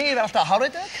leika við mig yfir alltaf að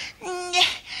háreita þetta?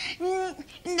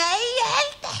 Nei, ég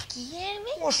held ekki.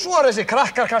 Og svo er þessi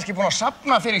krakkar kannski búin að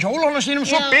safna fyrir hjólunum sínum,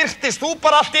 svo birtist þú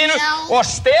bara allt í einu og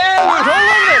stelur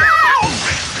hjólunum þeirra.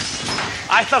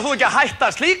 Ætlar þú ekki að hætta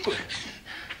slíku?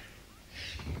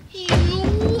 Jú,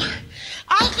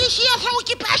 allir sé að þá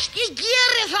ekki best ég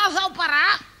geri það þá bara.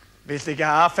 Viltu ekki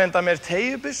afhenda mér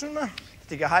teygjubissuna?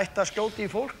 Viltu ekki hætta að skjóta í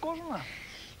fólk og svona?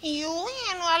 Jú,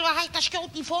 ég nú alveg hægt að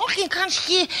skjóta í fólk, en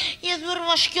kannski ég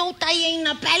þurfa að skjóta í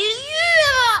eina belju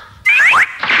eða...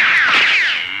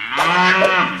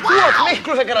 Þú átt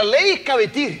miklu frekar að leika við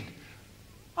dýrin.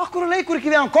 Akkur leikur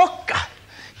ekki við hann Gogga?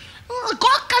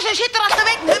 Gogga sem situr alltaf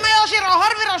einn með á sér og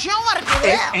horfir á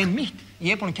sjónvarpið. Einmitt,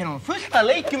 ég búinn að kenna hann fullt af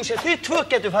leikjum sem þið tvö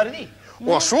getur farið í.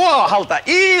 Og svo að halda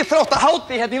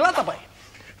íþróttahátíð hérna í Latabæ.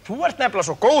 Þú ert nefnilega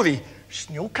svo góð í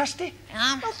snjókasti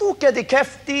að þú geti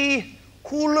keppt í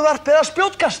kúluvarp eða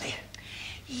spjótkasti.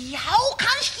 Já,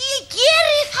 kannski ég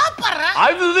geri það bara.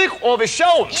 Æfðu þig og við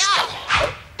sjáumst. Já.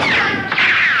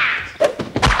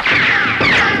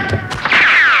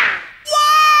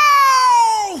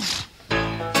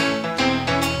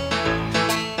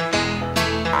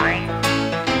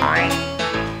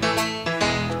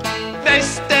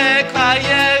 Veistu hvað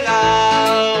ég á?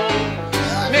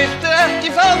 Viltu ekki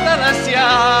fá það að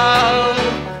sjá?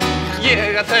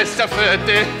 Ég á þessa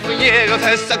fötu og ég á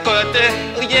þessa götu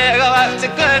og ég á allt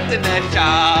sem götun hjá.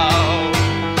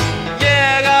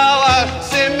 Ég á allt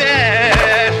sem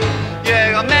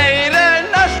ég á meira en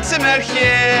allt sem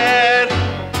hér.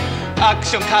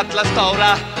 Aksjón kalla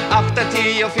stóra, 8,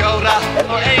 10 og 4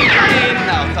 og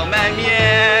enginn á þá með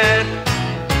mér.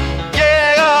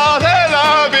 Ég á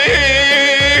þennan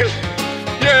bíl,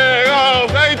 ég á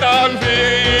feitan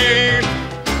bíl,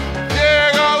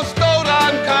 ég á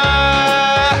stóran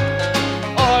kött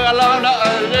og að lána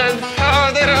öðrum,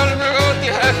 það alveg út í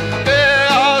höfn. Ég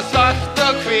á svart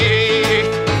og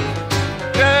hvítt,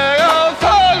 ég á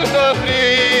fagurt og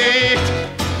frítt,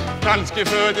 kannski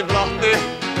föt í blotti,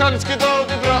 kannski dót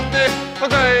í brotti og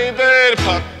kaupir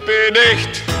pabbi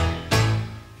neitt.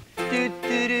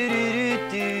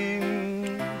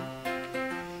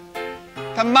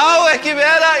 Það má ekki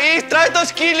vera í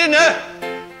strætóskýlinu.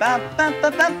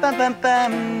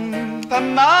 Það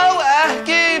má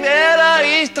ekki vera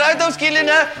í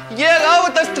strætóskýlinu. Ég á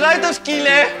þetta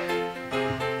strætóskýli.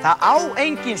 Það á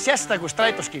engin sérstakur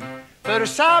strætóskýli. Þau eru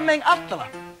sameign allra.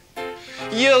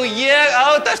 Jú, ég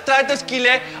á þetta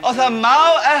strætóskýli og það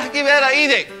má ekki vera í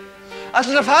þig.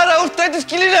 Ætlarðu að fara úr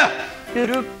strætóskýlinu?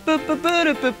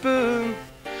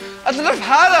 Ætlarðu að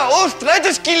fara úr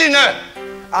strætóskýlinu?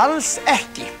 Alls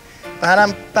ekki.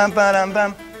 Baram, bam, baram,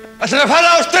 bam. Ætlarðu að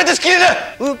fara á strætóskýlinu?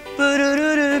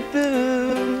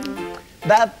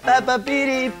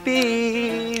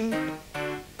 Ba-ba-ba-biri-bím.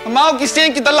 Það má ekki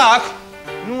syngja þetta lag.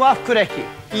 Nú, af hverju ekki?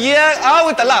 Ég á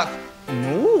þetta lag.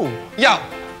 Nú? Já.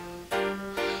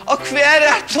 Og hver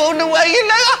ert þú nú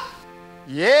eiginlega?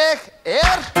 Ég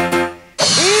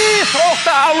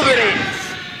íþróttaálfurinn.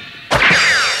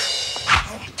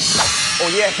 Og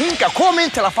ég hingað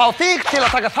kominn til að fá þig til að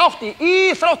taka þátt í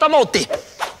íþróttamóti.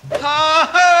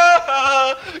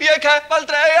 Ég kepp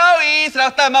aldrei á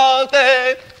íþróttamóti.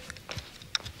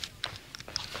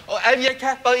 Og ef ég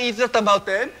kepp á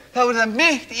íþróttamótin, þá er það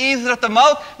mitt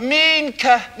íþróttamót, mín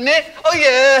keppni og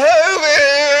ég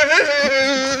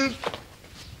vil.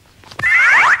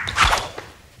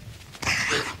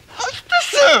 Hættu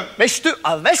þessu! Veistu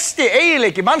að versti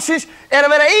eiginleiki mannsins er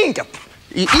að vera eigingjarn.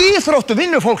 Í íþróttu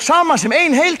vinnur fólk saman sem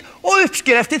ein heild og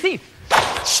uppsker eftir því.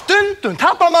 Stundum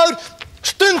tapar maður,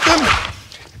 stundum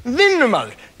vinnur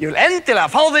maður. Ég vil endilega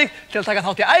fá þig til að taka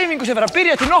þátt í æfingu sem fer að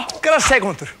byrja til nokkra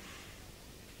sekúndur.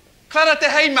 Hvar er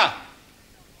þetta heima?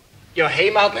 Ég var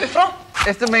heima þarna upp frá.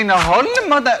 Ertu að meina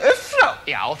hólum þarna upp frá?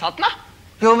 Já, þarna.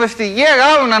 Jú, veistu, ég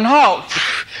á hennan hól.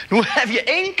 Nú hef ég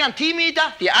engan tími í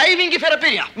þetta því æfingi fer að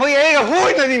byrja. Má ég eiga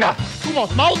húina þína? Þú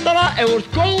mátt máta það ef þú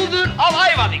ert góður á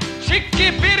æfaðing.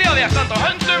 Siggi byrjaði að standa á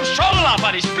höndum, Solla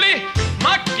fari í splitt,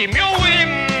 Maggi mjói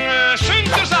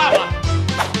sundur saman.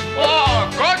 Og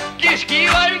Goggi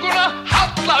skíðaæfinguna,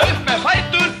 Halla upp með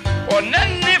fætur og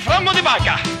Nenni fram og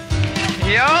tilbaka.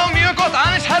 Já, mjög gott,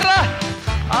 aðeins herra,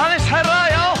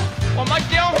 já, og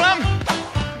Maggi áfram.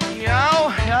 Já,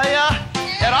 jæja,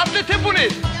 er allir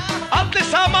tilbúnir? Allir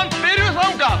saman byrjuð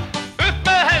þangað, upp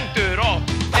með hendur og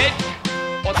 1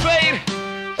 og 2,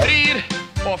 3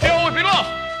 og 4 upp í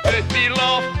loft. Upp í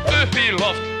loft, upp í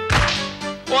loft.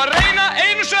 Og að reyna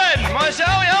einu sönn, má ég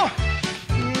sjá, já.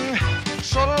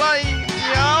 Solla,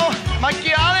 já.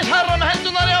 Maggi aðeins herra með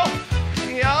hendurnar, já.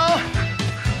 Já.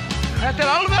 Þetta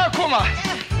er alveg að koma.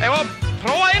 Ef að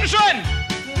prófa einu sönn.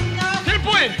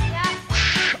 Tilbúin.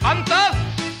 Andað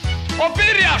og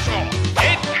byrja svo.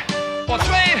 1 og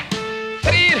 2,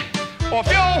 3 og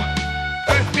 4.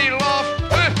 Upp í loft,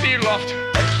 upp í loft.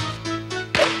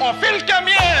 Og fylgja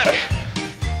mér.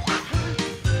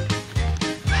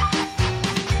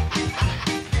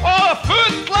 og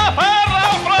fulla fara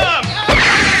áfram!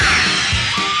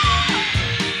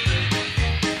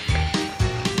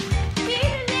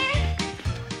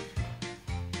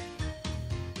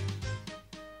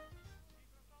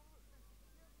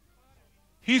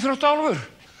 Íþróttálfur?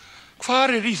 Hvar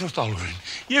íþróttálfurinn?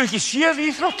 Ég hef ekki séð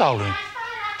íþróttálfurinn.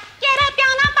 Gera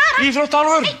bjána bara.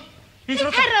 Íþróttálfur?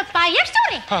 Herra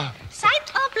bæjarstjóri. Sæll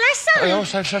og blessaður. Já,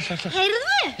 sæll.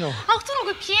 Heyrðu, áttu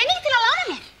nokkuð pening til að lána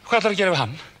mér? Hvað ætlarðu að gera við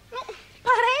hann?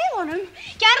 Bara reyð honum.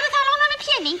 Gerðu það að lána mér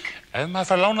pening. Ef maður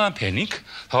fær lánaðan pening,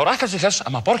 þá ætlast til þess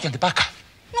að maður borgi hann tilbaka.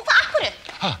 Nú, hvað akkurru?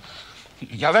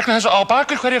 Já, vegna þess að á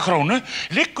bakvið hverja krónu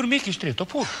liggur mikið strit og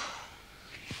púr.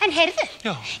 En heyrðu,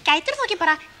 gætur þú ekki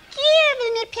bara gefið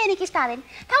mér pening í staðinn?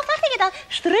 Þá þarf ekki að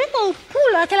ströpa og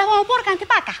púla til að fá að borga hann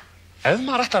tilbaka. Ef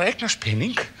maður ætlar að eignast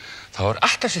pening, þá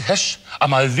ætlast til þess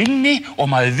að maður vinni og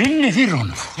maður vinni fyrir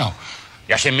honum.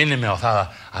 Já, sem minnir mig á það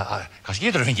að kannski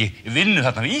getur þú fengið vinnu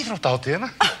þarna við íþróttahátíðina.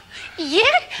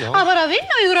 Ég? Að bara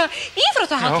vinna við ykkur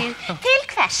íþróttahátíð? Til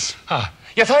hvers?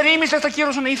 Já, það ýmislegt að gera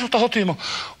svona íþróttahátíðum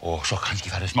og svo kannski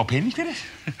farið smá pening fyrir.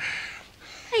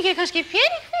 Ekki kannski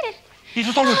pening fyrir?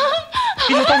 Íþróttálfur!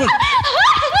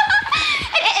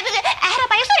 Herra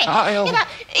bæjarstjóri,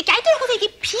 gætur okkur ekki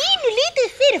pínu lítið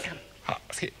fyrirfram?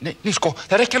 Nei, sko,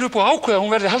 það ekki alveg búið að ákveða að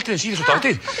hún verði haldið eins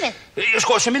íþróttahátíð.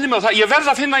 Sko, sem minnir mig á það, ég verð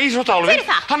að finna íþróttálfinn. Fyrir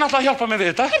það? Hann ætlaði að hjálpa mér við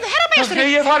þetta. Heyrðu, herra bæjarstjóri. Nei,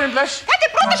 ég er farin, bless. Þetta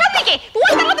er brotasamningi. Þú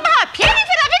ætti að láta mig hafa pening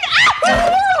fyrir að vinna.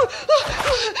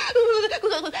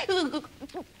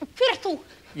 Hver ert þú?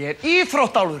 Ég er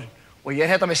íþróttálfurinn og ég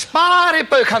er með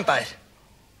sparibauk handa þér.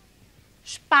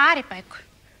 Sparibauk?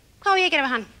 Hvað á ég að gera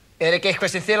við hann? Er ekki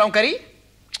eitthvað sem þið langar í?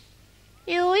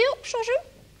 Jú, svo sem.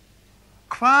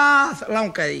 Hvað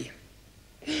langaði í?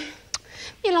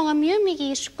 Ég langar mjög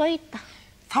mikið í skauta.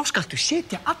 Þá skaltu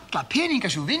setja alla peninga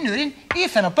sem vinnur inn í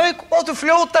þennan bauk og þú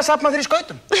fljóta að safna þér í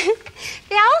skautum.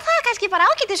 Já, það er kannski bara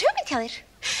ágætis hugmynd hjá þér.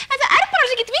 En það er bara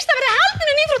ekki víst að vera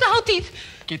haldin en íþróttahátíð.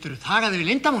 Geturðu þagað þér í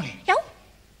leyndarmáli? Já.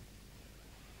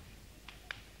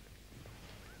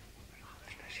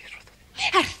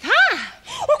 Er það?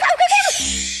 Og hvað gerir þú?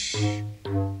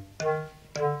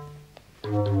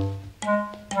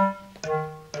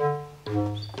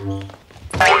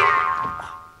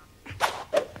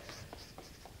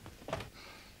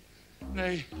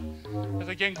 Nei,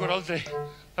 þetta gengur aldrei.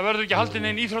 Það verður ekki haldin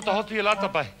einn íþróttahátíð í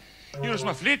Latabæ. Ég er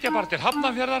sem að flytja bara til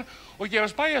Hafnarfjarðar og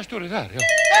gerast bæjarstjóri þar, já.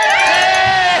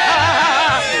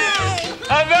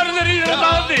 Það verður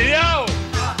íþróttahátíð, já!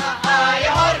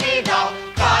 Ég horfi þá,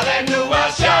 hvað er nú að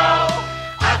sjá?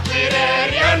 Allir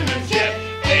í önnum hér,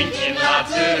 enginn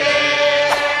latur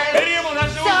Byrjum á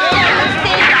þessu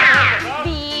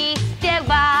Víst ég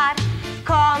var,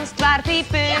 komst var því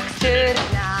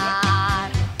buxurnar.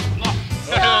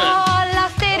 Sóla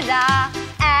styrða,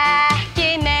 ekki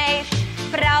meir,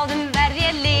 bráðum verð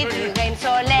ég litur eins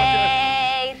og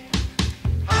leir.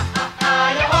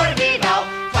 Ég horfi þá,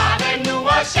 hvað er nú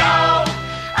að sjá?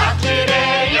 Allir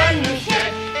í önnum hér,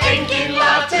 enginn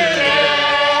latur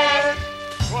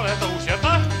Svo er þetta hús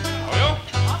hérna. Já.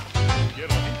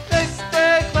 Veistu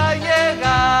hvað ég á?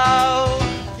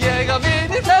 Ég á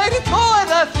vini fleiri tvo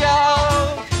eða þrjá.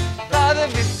 Það er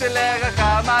vissulega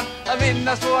gaman að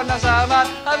vinna svona saman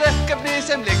að verkefni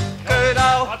sem liggur á.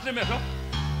 Allir með þá.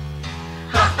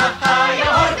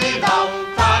 Ég horfi þá,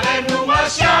 hvað er nú að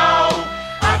sjá?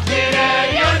 Allir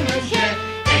í önnum hér,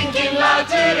 enginn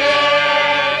latur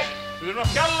Við erum að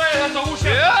fjalla í þetta hús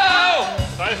hérna. Já!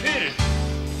 Það er fyrir.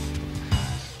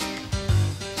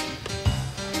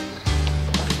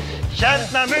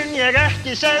 Hérna mun ég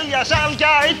ekki selja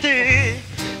sælgæti,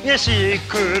 ég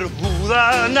sykur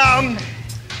húðanám.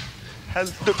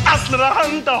 Heldur allra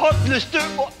handa hollustu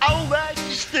og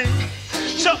ávexti,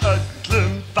 svo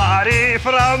öllum fari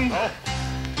fram.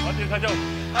 Allir það já.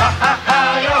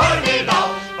 Ég horfi þá,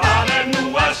 hvað er nú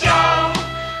að sjá?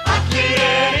 Allir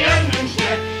í önnum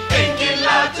hér, enginn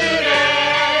latur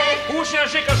Húsið að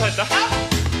sigga þetta.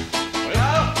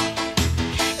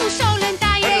 Þú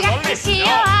sólunda ég ekki sí og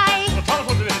hæ.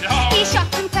 Í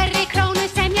sjokkum hverri krónu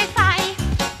sem ég fæ.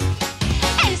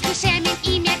 Elsku semin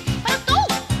í mér bara dó.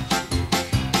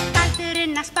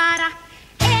 Dagurinn að spara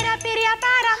er að byrja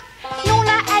bara.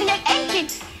 Núna er ég engin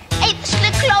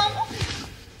eyðslukló.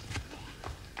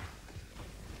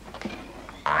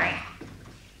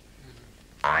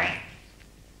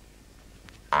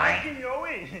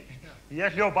 Jói,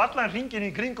 ég hljóp allan hringinn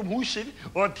í kringum húsið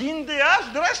og tíndi allt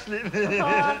drastlið.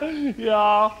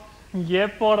 Já,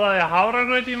 ég borðaði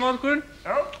hafragraut í morgun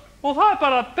og það er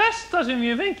bara besta sem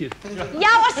ég hef fengið.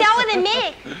 Já, og sjáu þið mig.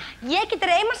 Ég get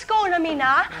reima skóna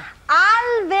mína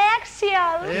alveg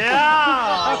sjálf. Ég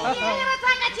að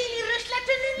taka til í ruslatu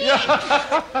keppunni mín.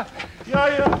 Já,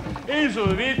 eins og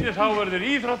þið vitið þá verður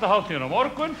íþróttahátíðin á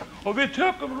morgun og við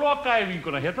tökum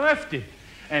lokaæfinguna hérna á eftir.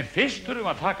 En fyrst þurfum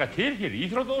að taka til hér í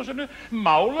íþróttahúsinu,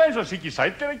 mála eins og Siggi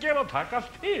Sæll að gera og taka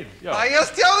allt til.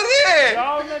 Bæjarstjóri! Já,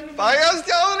 nenni mín.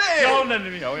 Bæjarstjóri! Já, nenni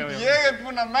mín, já. Ég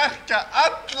búinn að merka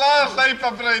alla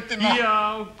hlaupabrautina.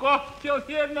 Já, gott hjá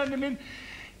þér, nenni mín.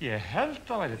 Ég held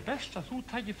að væri best að þú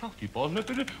tækir þátt í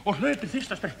boðhlaupinu og hlaupir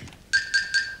fyrsta spretti.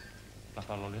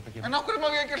 En okkur má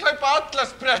ég ekki hlaupa alla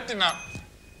sprettina?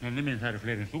 Nenni mín, það eru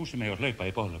fleiri en þú sem eiga að hlaupa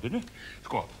í boðhlaupinu.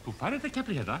 Sko, þú farið þetta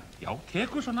kefli hérna, já,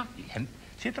 tekur svona í hend,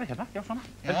 sitra hérna, já, svona,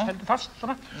 heldur fast,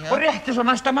 svona, og rétti svo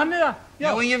næsta manni það. Já,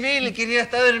 en ég vil ekki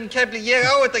rétt öðrum kefli, ég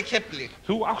á þetta kefli.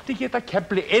 Þú átt ekki þetta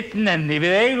kefli einn nenni,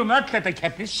 við eigum öll þetta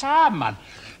kefli saman.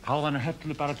 Háðan er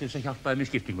hellu bara til þess að hjálpa þeim í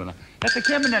skiptinguna. Þetta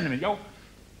kemur nenni minn, já,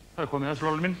 það er komið þessu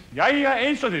lóli minn. Jæja,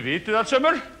 eins og þið vitið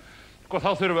allsömmur, sko,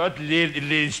 þá þurfum við öll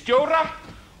liðstjóra.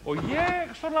 Og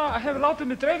ég svona hef látið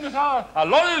mig dreyma það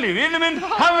að Lolli, vinur minn,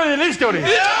 hann verði liðstjóri.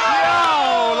 Já,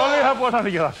 Lolli, það er búið að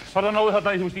samþykkja það. Farðu að náðu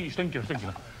þarna í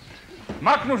stöngina.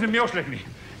 Magnús mjósleikni.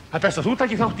 Það er best að þú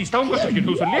takir þátt í stangastökkinu,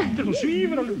 þú er svo léttur, þú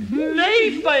svífur alveg. Nei,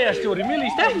 bæjarstjóri, mér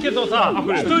líst ekkert á það.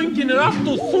 Stöngin er allt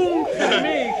og þung fyrir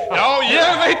mig. Já, ég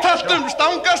veit allt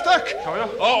stangastökk.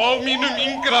 Á mínum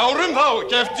yngra árum þá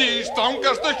keppti í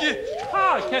stangastökki.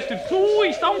 Hvað, kepptir þú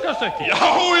í stangastökki? Já.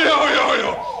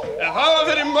 En það var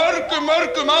fyrir mörgum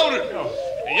árum.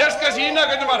 En ég skal sýna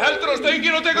hvernig maður heldur á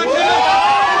stöngin og tekur til.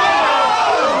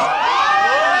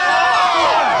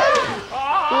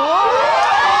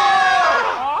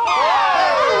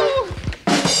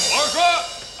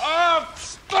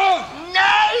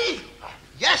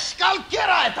 Ég skal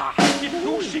gera þetta! Ekki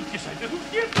þú, Siggi Sæll, þú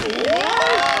getur.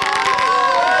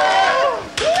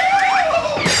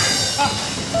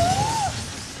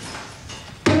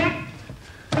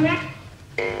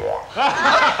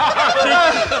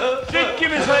 Siggi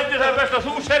minn Sæll, það er best að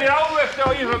þú serir ávexti á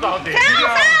íþróttahátíð.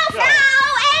 Frá,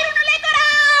 Eyrúnuleikur á!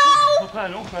 Hvað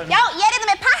er nú? Já, ég er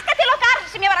með pakka til okkar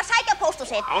sem ég var að sækja á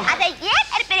pósthúsið. Þegar ég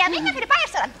er byrjað að vinna fyrir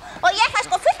bæjarstjórann og ég fæ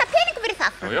sko fullt af peningum fyrir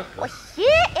það. Já. Og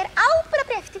hér er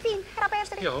ábyrgðarbréf til þín, herra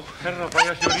bæjarstjóri. Já, herra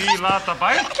bæjarstjóri í Latabæ.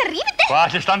 Þetta er rífindi. Hvað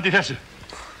ætli standi í þessu?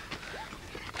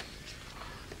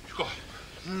 Sko.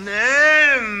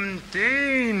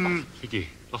 Nefndin. Siggi,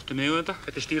 láttu mig þetta.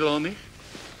 Þetta er stílað á mig.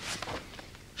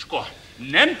 Sko,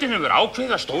 nefndin hefur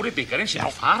ákveðið að stóri byggarinn sem á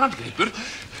farandgripur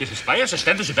til þess bæjar sem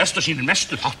stendur sér best og sýnir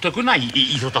mestu þáttökuna í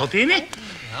íþróttahátíðinni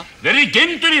verði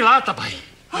geymdur í Latabæ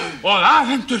og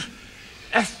afhentur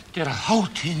eftir að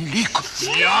hátíðin lýkur.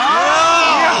 Já!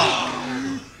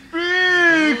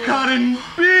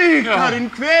 Byggarinn,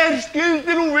 hver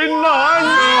skyldi nú vinna hann?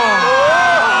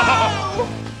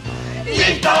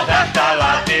 Lít á þetta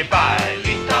Latibæ,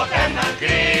 lít á þennan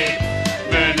grip,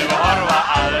 munum við horfa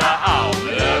aðra á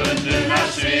með öfundunar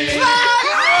svip.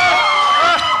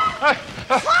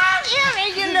 Hvað er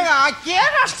eiginlega að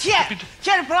gerast hér?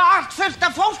 Hér er bara allt fullt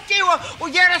af fólki og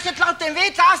ég er ekkert látið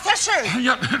vita af þessu.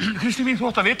 Já, Kristín mín, þú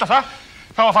átt að vita það.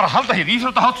 Það var að fara að halda hér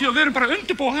íþróttahátíð og við erum bara að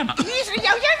undirbúa hana.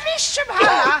 Já, ég viss hana.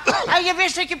 En ég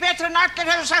viss ekki betur en allir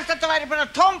hefur sagt að þetta væri bara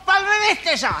tómbal við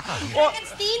vitleysa. Fröken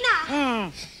Stína,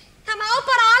 það má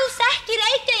bara alls ekki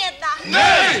reykja hérna.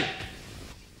 Nei!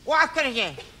 Og af hverju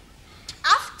ekki?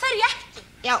 Af hverju ekki?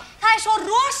 Já. Það er svo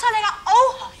rosalega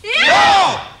óhollt. Já!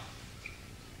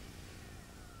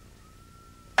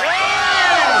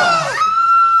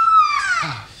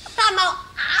 Það má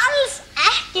alls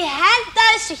ekki henda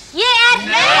þessu hér.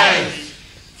 Nei!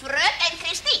 Fröken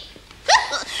Kristín,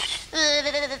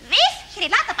 við hér í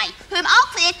Latabæ höfum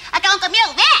ákveðið að ganga mjög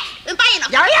vel bæinn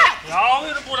okkar. Já. Já, við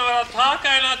erum búin að vera að taka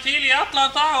hérna til í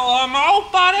allan dag og það má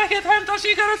bara ekkert henda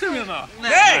sígarettum hérna.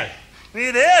 Nei,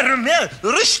 við erum með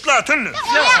ruslatunnu.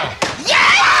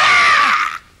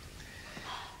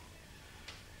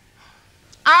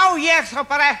 Á ég þá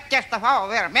bara ekkert að fá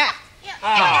að vera með. Ég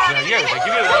veit ekki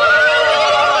við.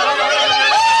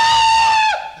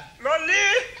 Lolli,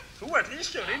 þú ert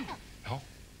liðstjórinn. Já,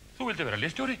 þú vildi vera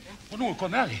liðstjóri og nú er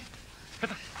komið að því.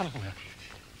 Hérna, tala þú hérna.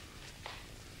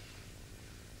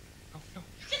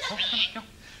 Já.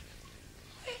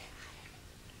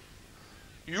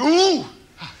 Jú,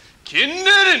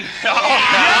 kynnirinn. Já,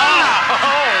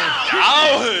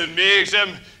 mig sem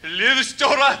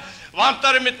liðstjóra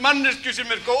vantar einmitt mannesku sem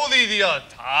er góð í því að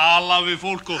tala við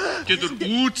fólk og getur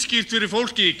útskýrt fyrir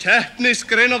fólki í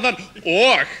keppnisgreinarnar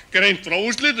og greint frá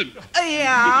úrslitum.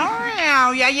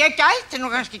 Já, ég gæti nú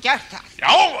kannski gert það.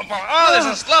 Já, bara aðeins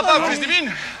að slappa af, Kristi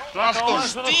mín. Allt og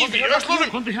stíf í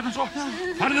öxlunum. Komdu hérna svo,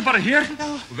 farðu bara hér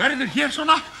og verður hér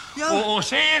svona og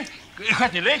segir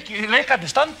Hvernig leikarnir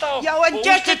standa og... Já, en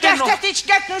getur gert þetta í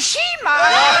gegnum síma?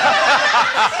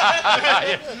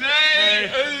 Nei,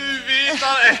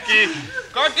 auðvitað ekki.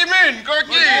 Goggi minn,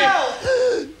 Goggi.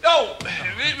 Já,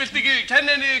 viltu ekki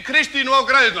kenna henni Kristínu á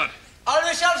græðurnar?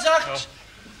 Alveg sjálfsagt.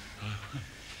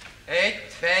 1,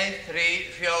 2, 3,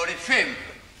 4, 5.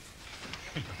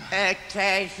 1,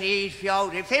 2, 3,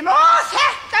 4, 5. Ó,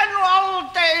 þetta nú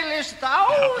aldeilis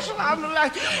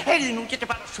dásamlegt. Heyrðu, nú getur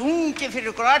bara sungið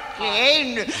fyrir ykkur öll í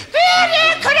einu. Fyrir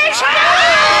ykkur eins og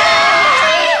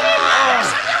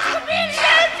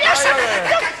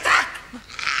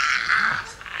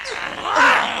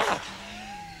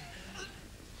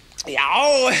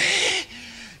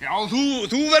Já,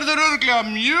 þú verður örugglega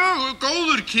mjög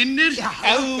góður kynnir ef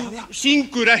þú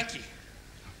syngur ekki.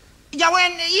 Já,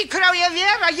 en í hverju á ég að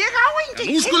vera? Ég á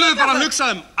engin Nú skulum við bara hugsa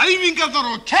æfingarnar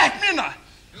og keppnina.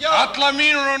 Alla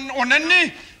mín og Nenni,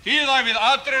 þið æfið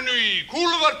atrennu í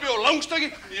kúluvarpi og langstaki.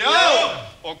 Já.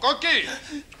 Og Goggi,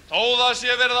 þó það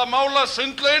sé verið að mála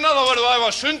sundlaugina, þá verður að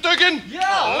æfa sundökin.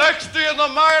 Já. Leggstu hérna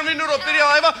á magan mínur og byrja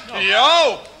að æfa. Já.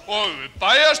 Og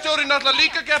bæjarstjórinn ætlar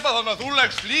líka að keppa, þannig að þú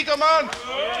leggst líka magan.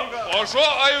 Og svo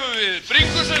æfum við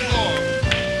bringusund og...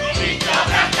 Líka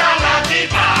þetta landi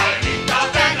bæ, líka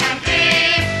þennan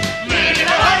bíl. Munið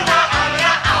að horfa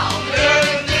aðra á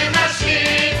lögundina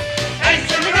sín. En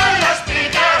sem röðast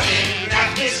byggar hinn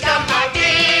ekki skamma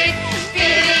bíl.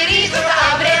 Fyrir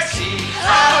íþróttaafrek sín, á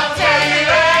þeirri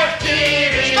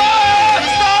eftir í.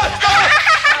 Stopp!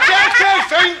 Get ég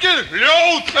fengið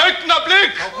hljóð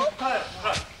augnablik?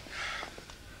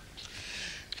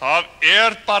 Það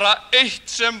bara eitt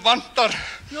sem vantar.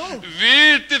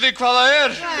 Vitið þið hvað það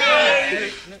er?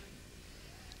 Nei.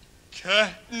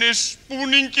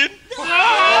 Keppnisbúningin.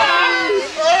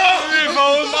 Við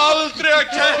fáum aldrei að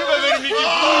keppa, við erum ekki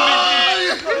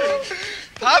búningi.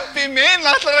 Pabbi minn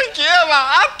ætlar að gefa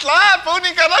alla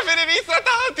búningarna fyrir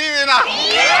íþróttahátíðina.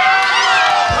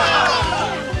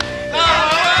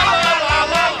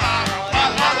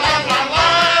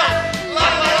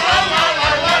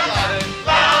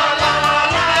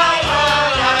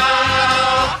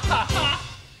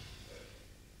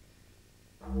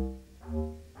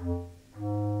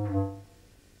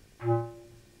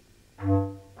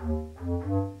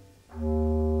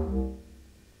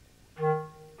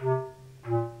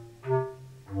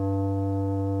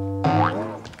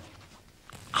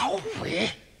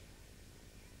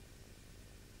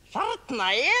 Þarna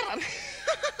hann.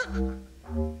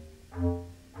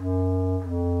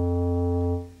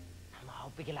 Það má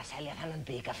ábyggilega selja þennan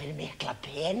bikar fyrir mikla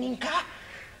peninga.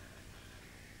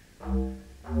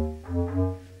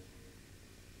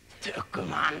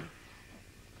 Tökum hann.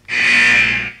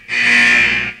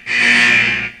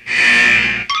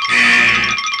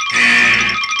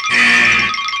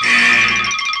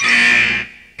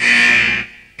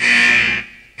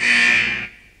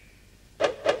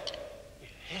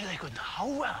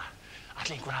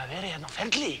 Ætli einhver hafi verið hérna á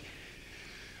ferli?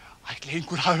 Ætli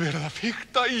einhver hafi verið að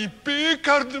fikta í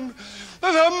bikarnum?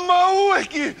 Það má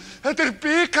ekki! Þetta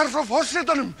bikar frá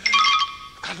forsetanum.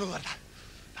 Hvað nú var það?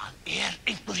 Það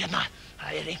einhver hérna. Það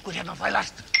einhver hérna að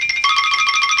þvælast.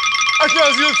 Ætli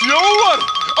það séu þjófar!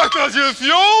 Ætli það séu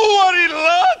þjófar í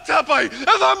Latabæ!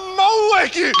 En það má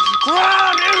ekki!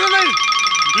 Hvar eru þeir?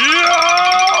 Já!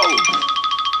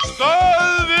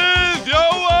 Stöðvið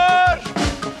þjófar!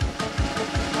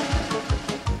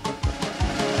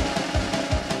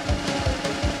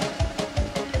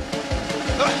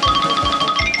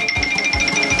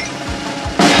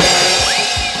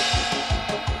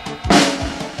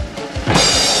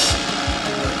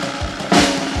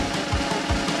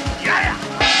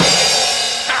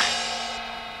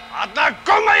 Þarna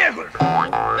koma ég ykkur!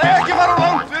 Nei, ekki fara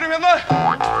langt, við erum hérna.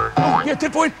 Ég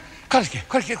tilbúinn. Hvað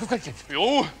er? Jú,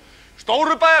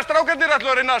 stóru bæjarstrákarnir ætla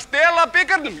að reyna að stela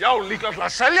bikarnum. Já, líklega ætla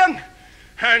að selja hann.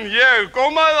 En ég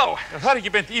gómaði þá. Það er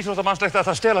ekki beint íþróttamannslegt að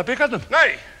það stela bikarnum. Nei.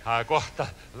 Það er gott að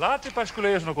Latabæ skuli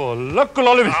eiga svona góða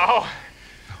löggulólu við. Já,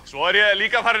 svo er ég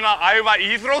líka farin að æfa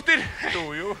íþróttir.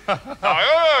 Jú.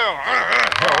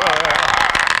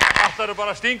 Það eru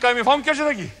bara að stinga þeim í fangelsi,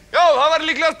 ekki? Já, það var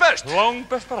líklegast best.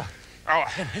 Langbest bara. Já.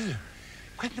 En heyrðu,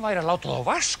 hvernig væri að láta þá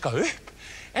vaska upp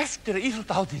eftir að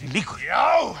íþróttahátíðin lýkur? Já,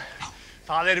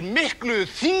 það er miklu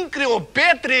þyngri og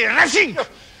betri refsing.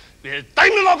 Við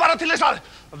dæmum þá bara til þess að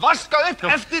vaska upp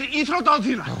eftir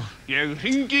íþróttahátíðina. Ég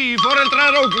hringi í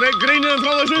foreldrar og greini þeim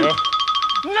frá þessu.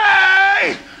 Nei!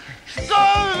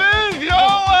 Stöðvið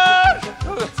þjófar!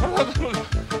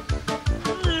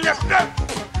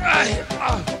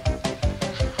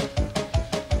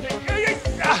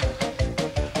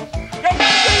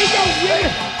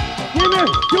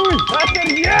 Þetta er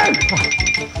ég!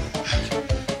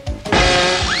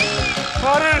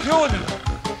 Hvar eru þjóðin?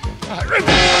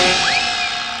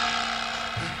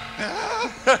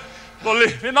 Lolli,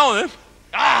 við náðum þeim.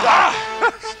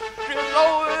 Við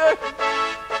náðum þeim.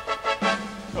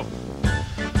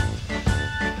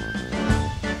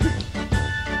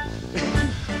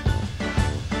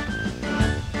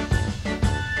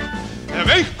 Ef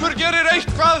einhver gerir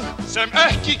eitthvað sem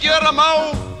ekki gera má,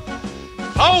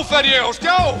 þá fer ég á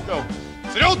skjá.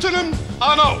 Þrjótunum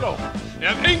að ná.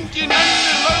 Ef enginn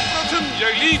ennir lögbrotum,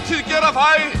 ég lítið gera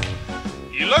fæ.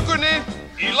 Í löggunni,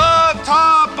 í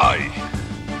Latabæ.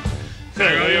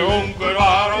 Þegar ég ungur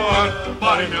var og öll,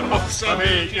 var ég mér ofsa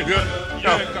mikið hjörn. Ég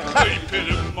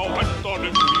hlaupið á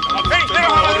höndunum í handum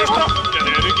árum.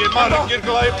 Ég ekki margir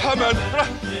glæpamenn.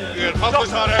 Ég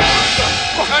fallisar en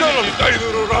ekki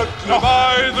dauður úr öllum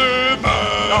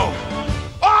æðumönn.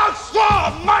 Og svo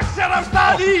marsjar af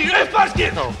stað í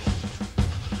uppvaskinn.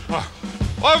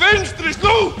 Og vinstri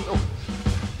slú.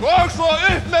 Og svo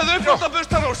upp með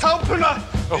uppvaskabustan og sápuna.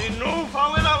 Því nú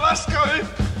fáinn að vaska upp.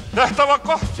 Þetta var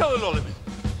gott hjá þér, Lolli minn.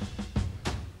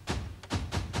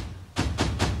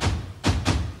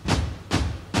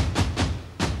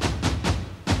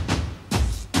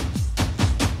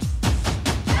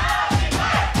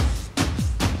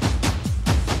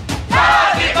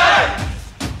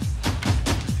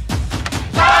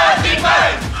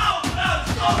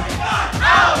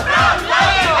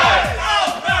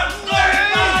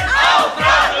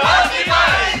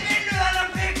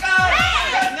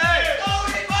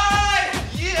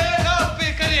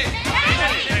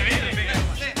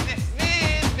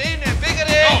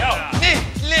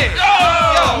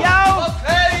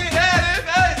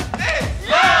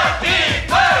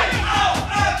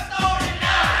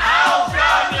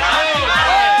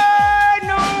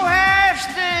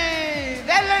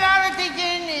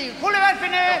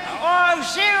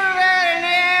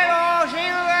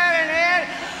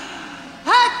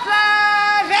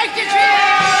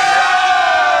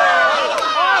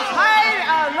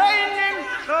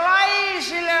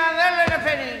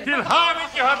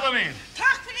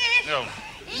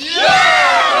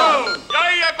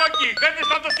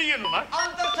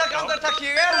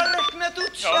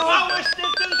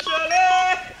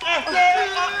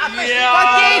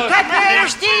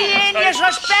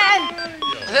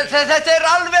 Þetta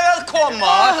alveg að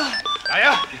koma.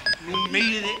 Jæja, nú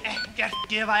megið þið ekkert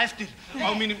gefa eftir. Á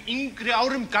mínum yngri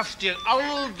árum gafst ég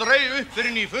aldrei upp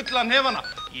fyrir í fullan hefana.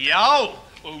 Já,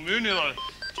 og munið það,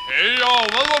 teygja á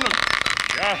vöðvunum.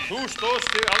 Já, þú stóðst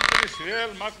þig aldrei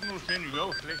vel, Magnús minn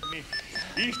ljósleikni,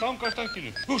 í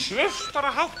stangastankinu. Þú svefst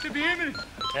bara hátt upp í himinn.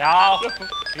 Já,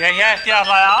 ég hélt ég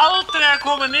ætlaði aldrei að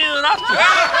koma niður aftur.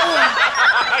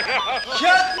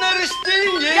 Hérna eru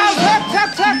stigin. Já,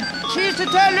 þögg. Síðustu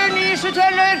tölur, nýjustu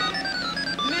tölur.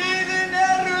 Liðin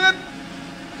eru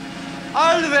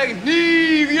alveg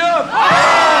nýfjöfn.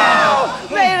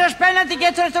 Meira spennandi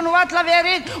getur þetta nú alla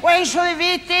verið og eins og þið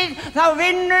vitið þá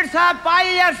vinnur það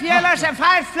bæjarfélag sem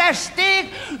fær flest stig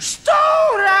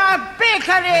stóra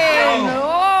bikarinn.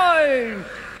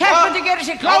 Keppandi gerir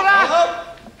sig klára.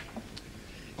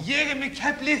 Ég með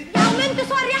keflið. Já, myndu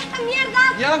svo að rétta mér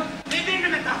það. Já. Við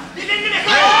vinnum þetta.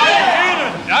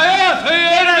 Jæja, þau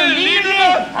eru við línuna.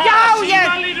 Já,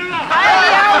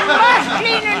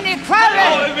 mörklínunni, hvað er?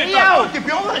 Já. Ekki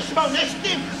bjóða þess smá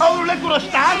nesti, áður leggur að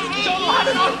stað.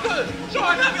 Svo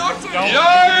hann hafi orku.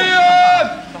 Jæja.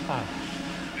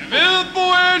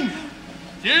 Viðbúinn,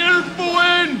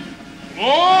 tilbúinn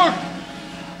og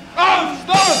af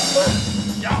stað.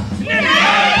 Já.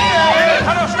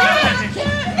 Hann á stað.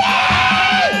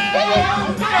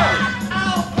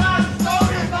 Áfram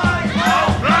stóri bæ!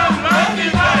 Áfram landi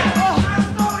bæ!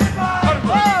 Stóri bæ!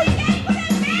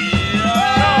 Já,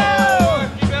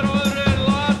 ekki vera öðru en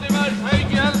landi bæ,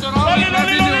 feiki heldur á.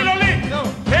 Lolli!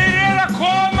 Þeir eru að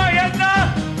koma hérna!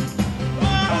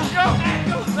 Já!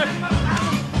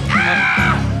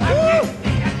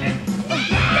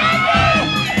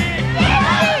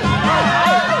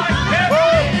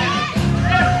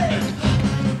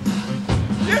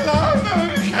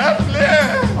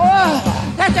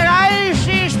 Þetta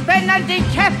æsi spennandi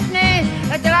keppni.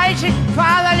 Þetta æsi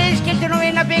hvaða lið skyldi nú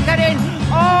vinna bikarinn.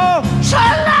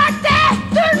 Solla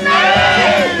dettur!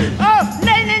 Nei!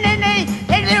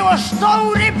 Heyrðu, og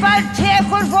stóri bæ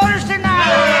tekur forystuna.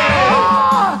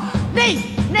 Nei!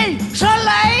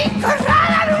 Solla einhver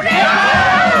hraðar hún er!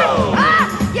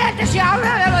 Ég held að sé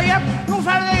alveg að vera jöfn. Nú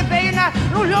fara þau í beina.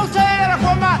 Nú hljóta þau að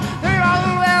koma. Þau eru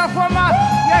alveg að koma.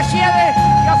 Ég sé þau.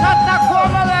 Já, þarna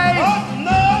koma þau.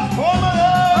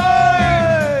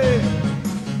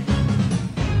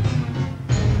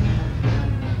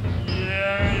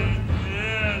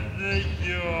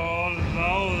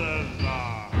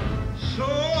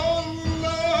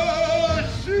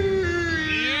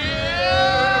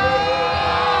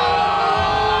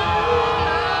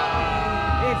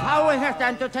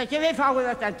 endurtækið, við fáið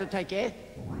þetta endurtækið.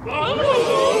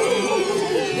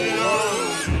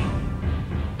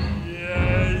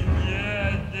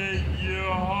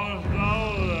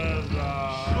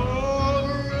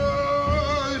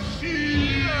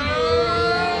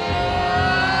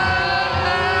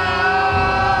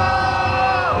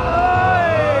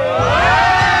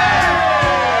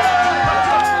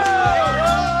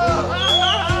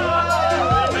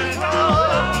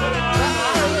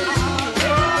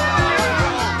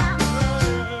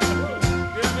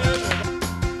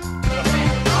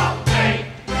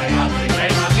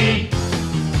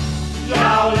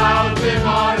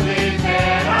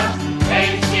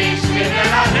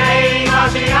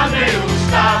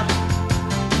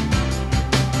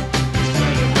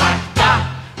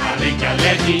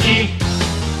 Leti í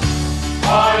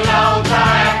og láta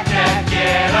ekkert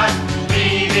gerast.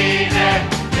 Lífið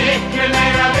miklu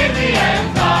meira virði en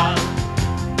það.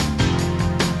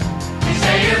 Við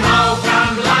segjum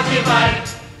áfram Lazytbær,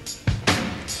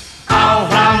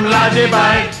 áfram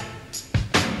Lazytbær.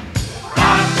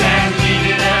 Þar sem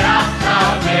lífið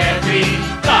alltaf betri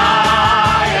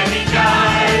dag en í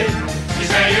gær. Við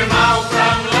segjum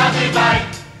áfram Lazytbær,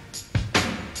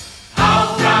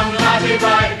 áfram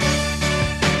Lazytbær.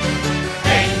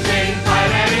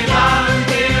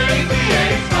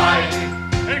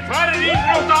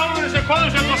 Komum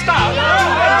sem á stað.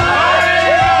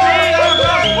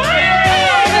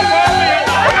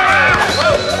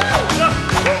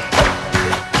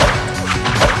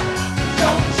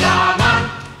 Sjóum saman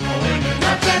og unnum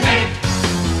öll sem einn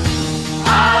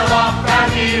að okkar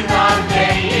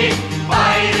dýrðardegi.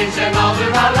 Bærinn sem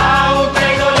áður var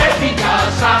ládeyð og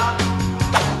leysingasamt.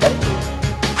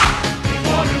 Við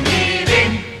vorum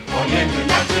liðin og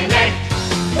létum öll sem einn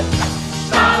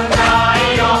standa í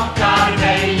okkar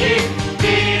vegi.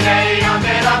 Við eigum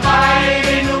meira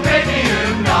bærinn og breytti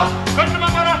nátt. Köllum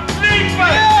að bara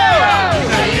Leikbær! Við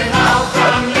segjum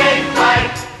áfram Leikbær,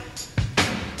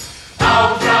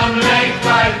 áfram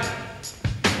Leikbær.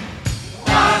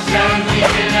 Þar sem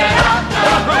lífið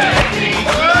alltaf betri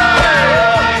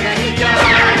dag en í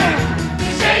gær.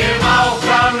 Við segjum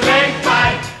áfram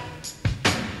Leikbær,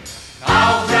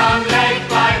 áfram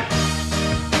Leikbær.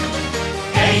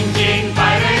 Enginn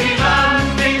bær í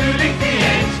landinu líkt í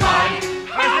eins bær.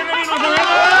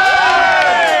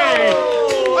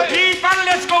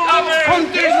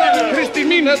 Kristín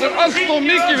mín, þetta allt of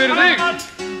mikið fyrir þig.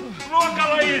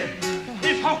 Lokalagið,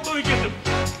 eins hátt og við getum.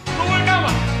 Nú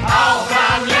gaman.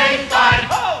 Áfram Leikbær.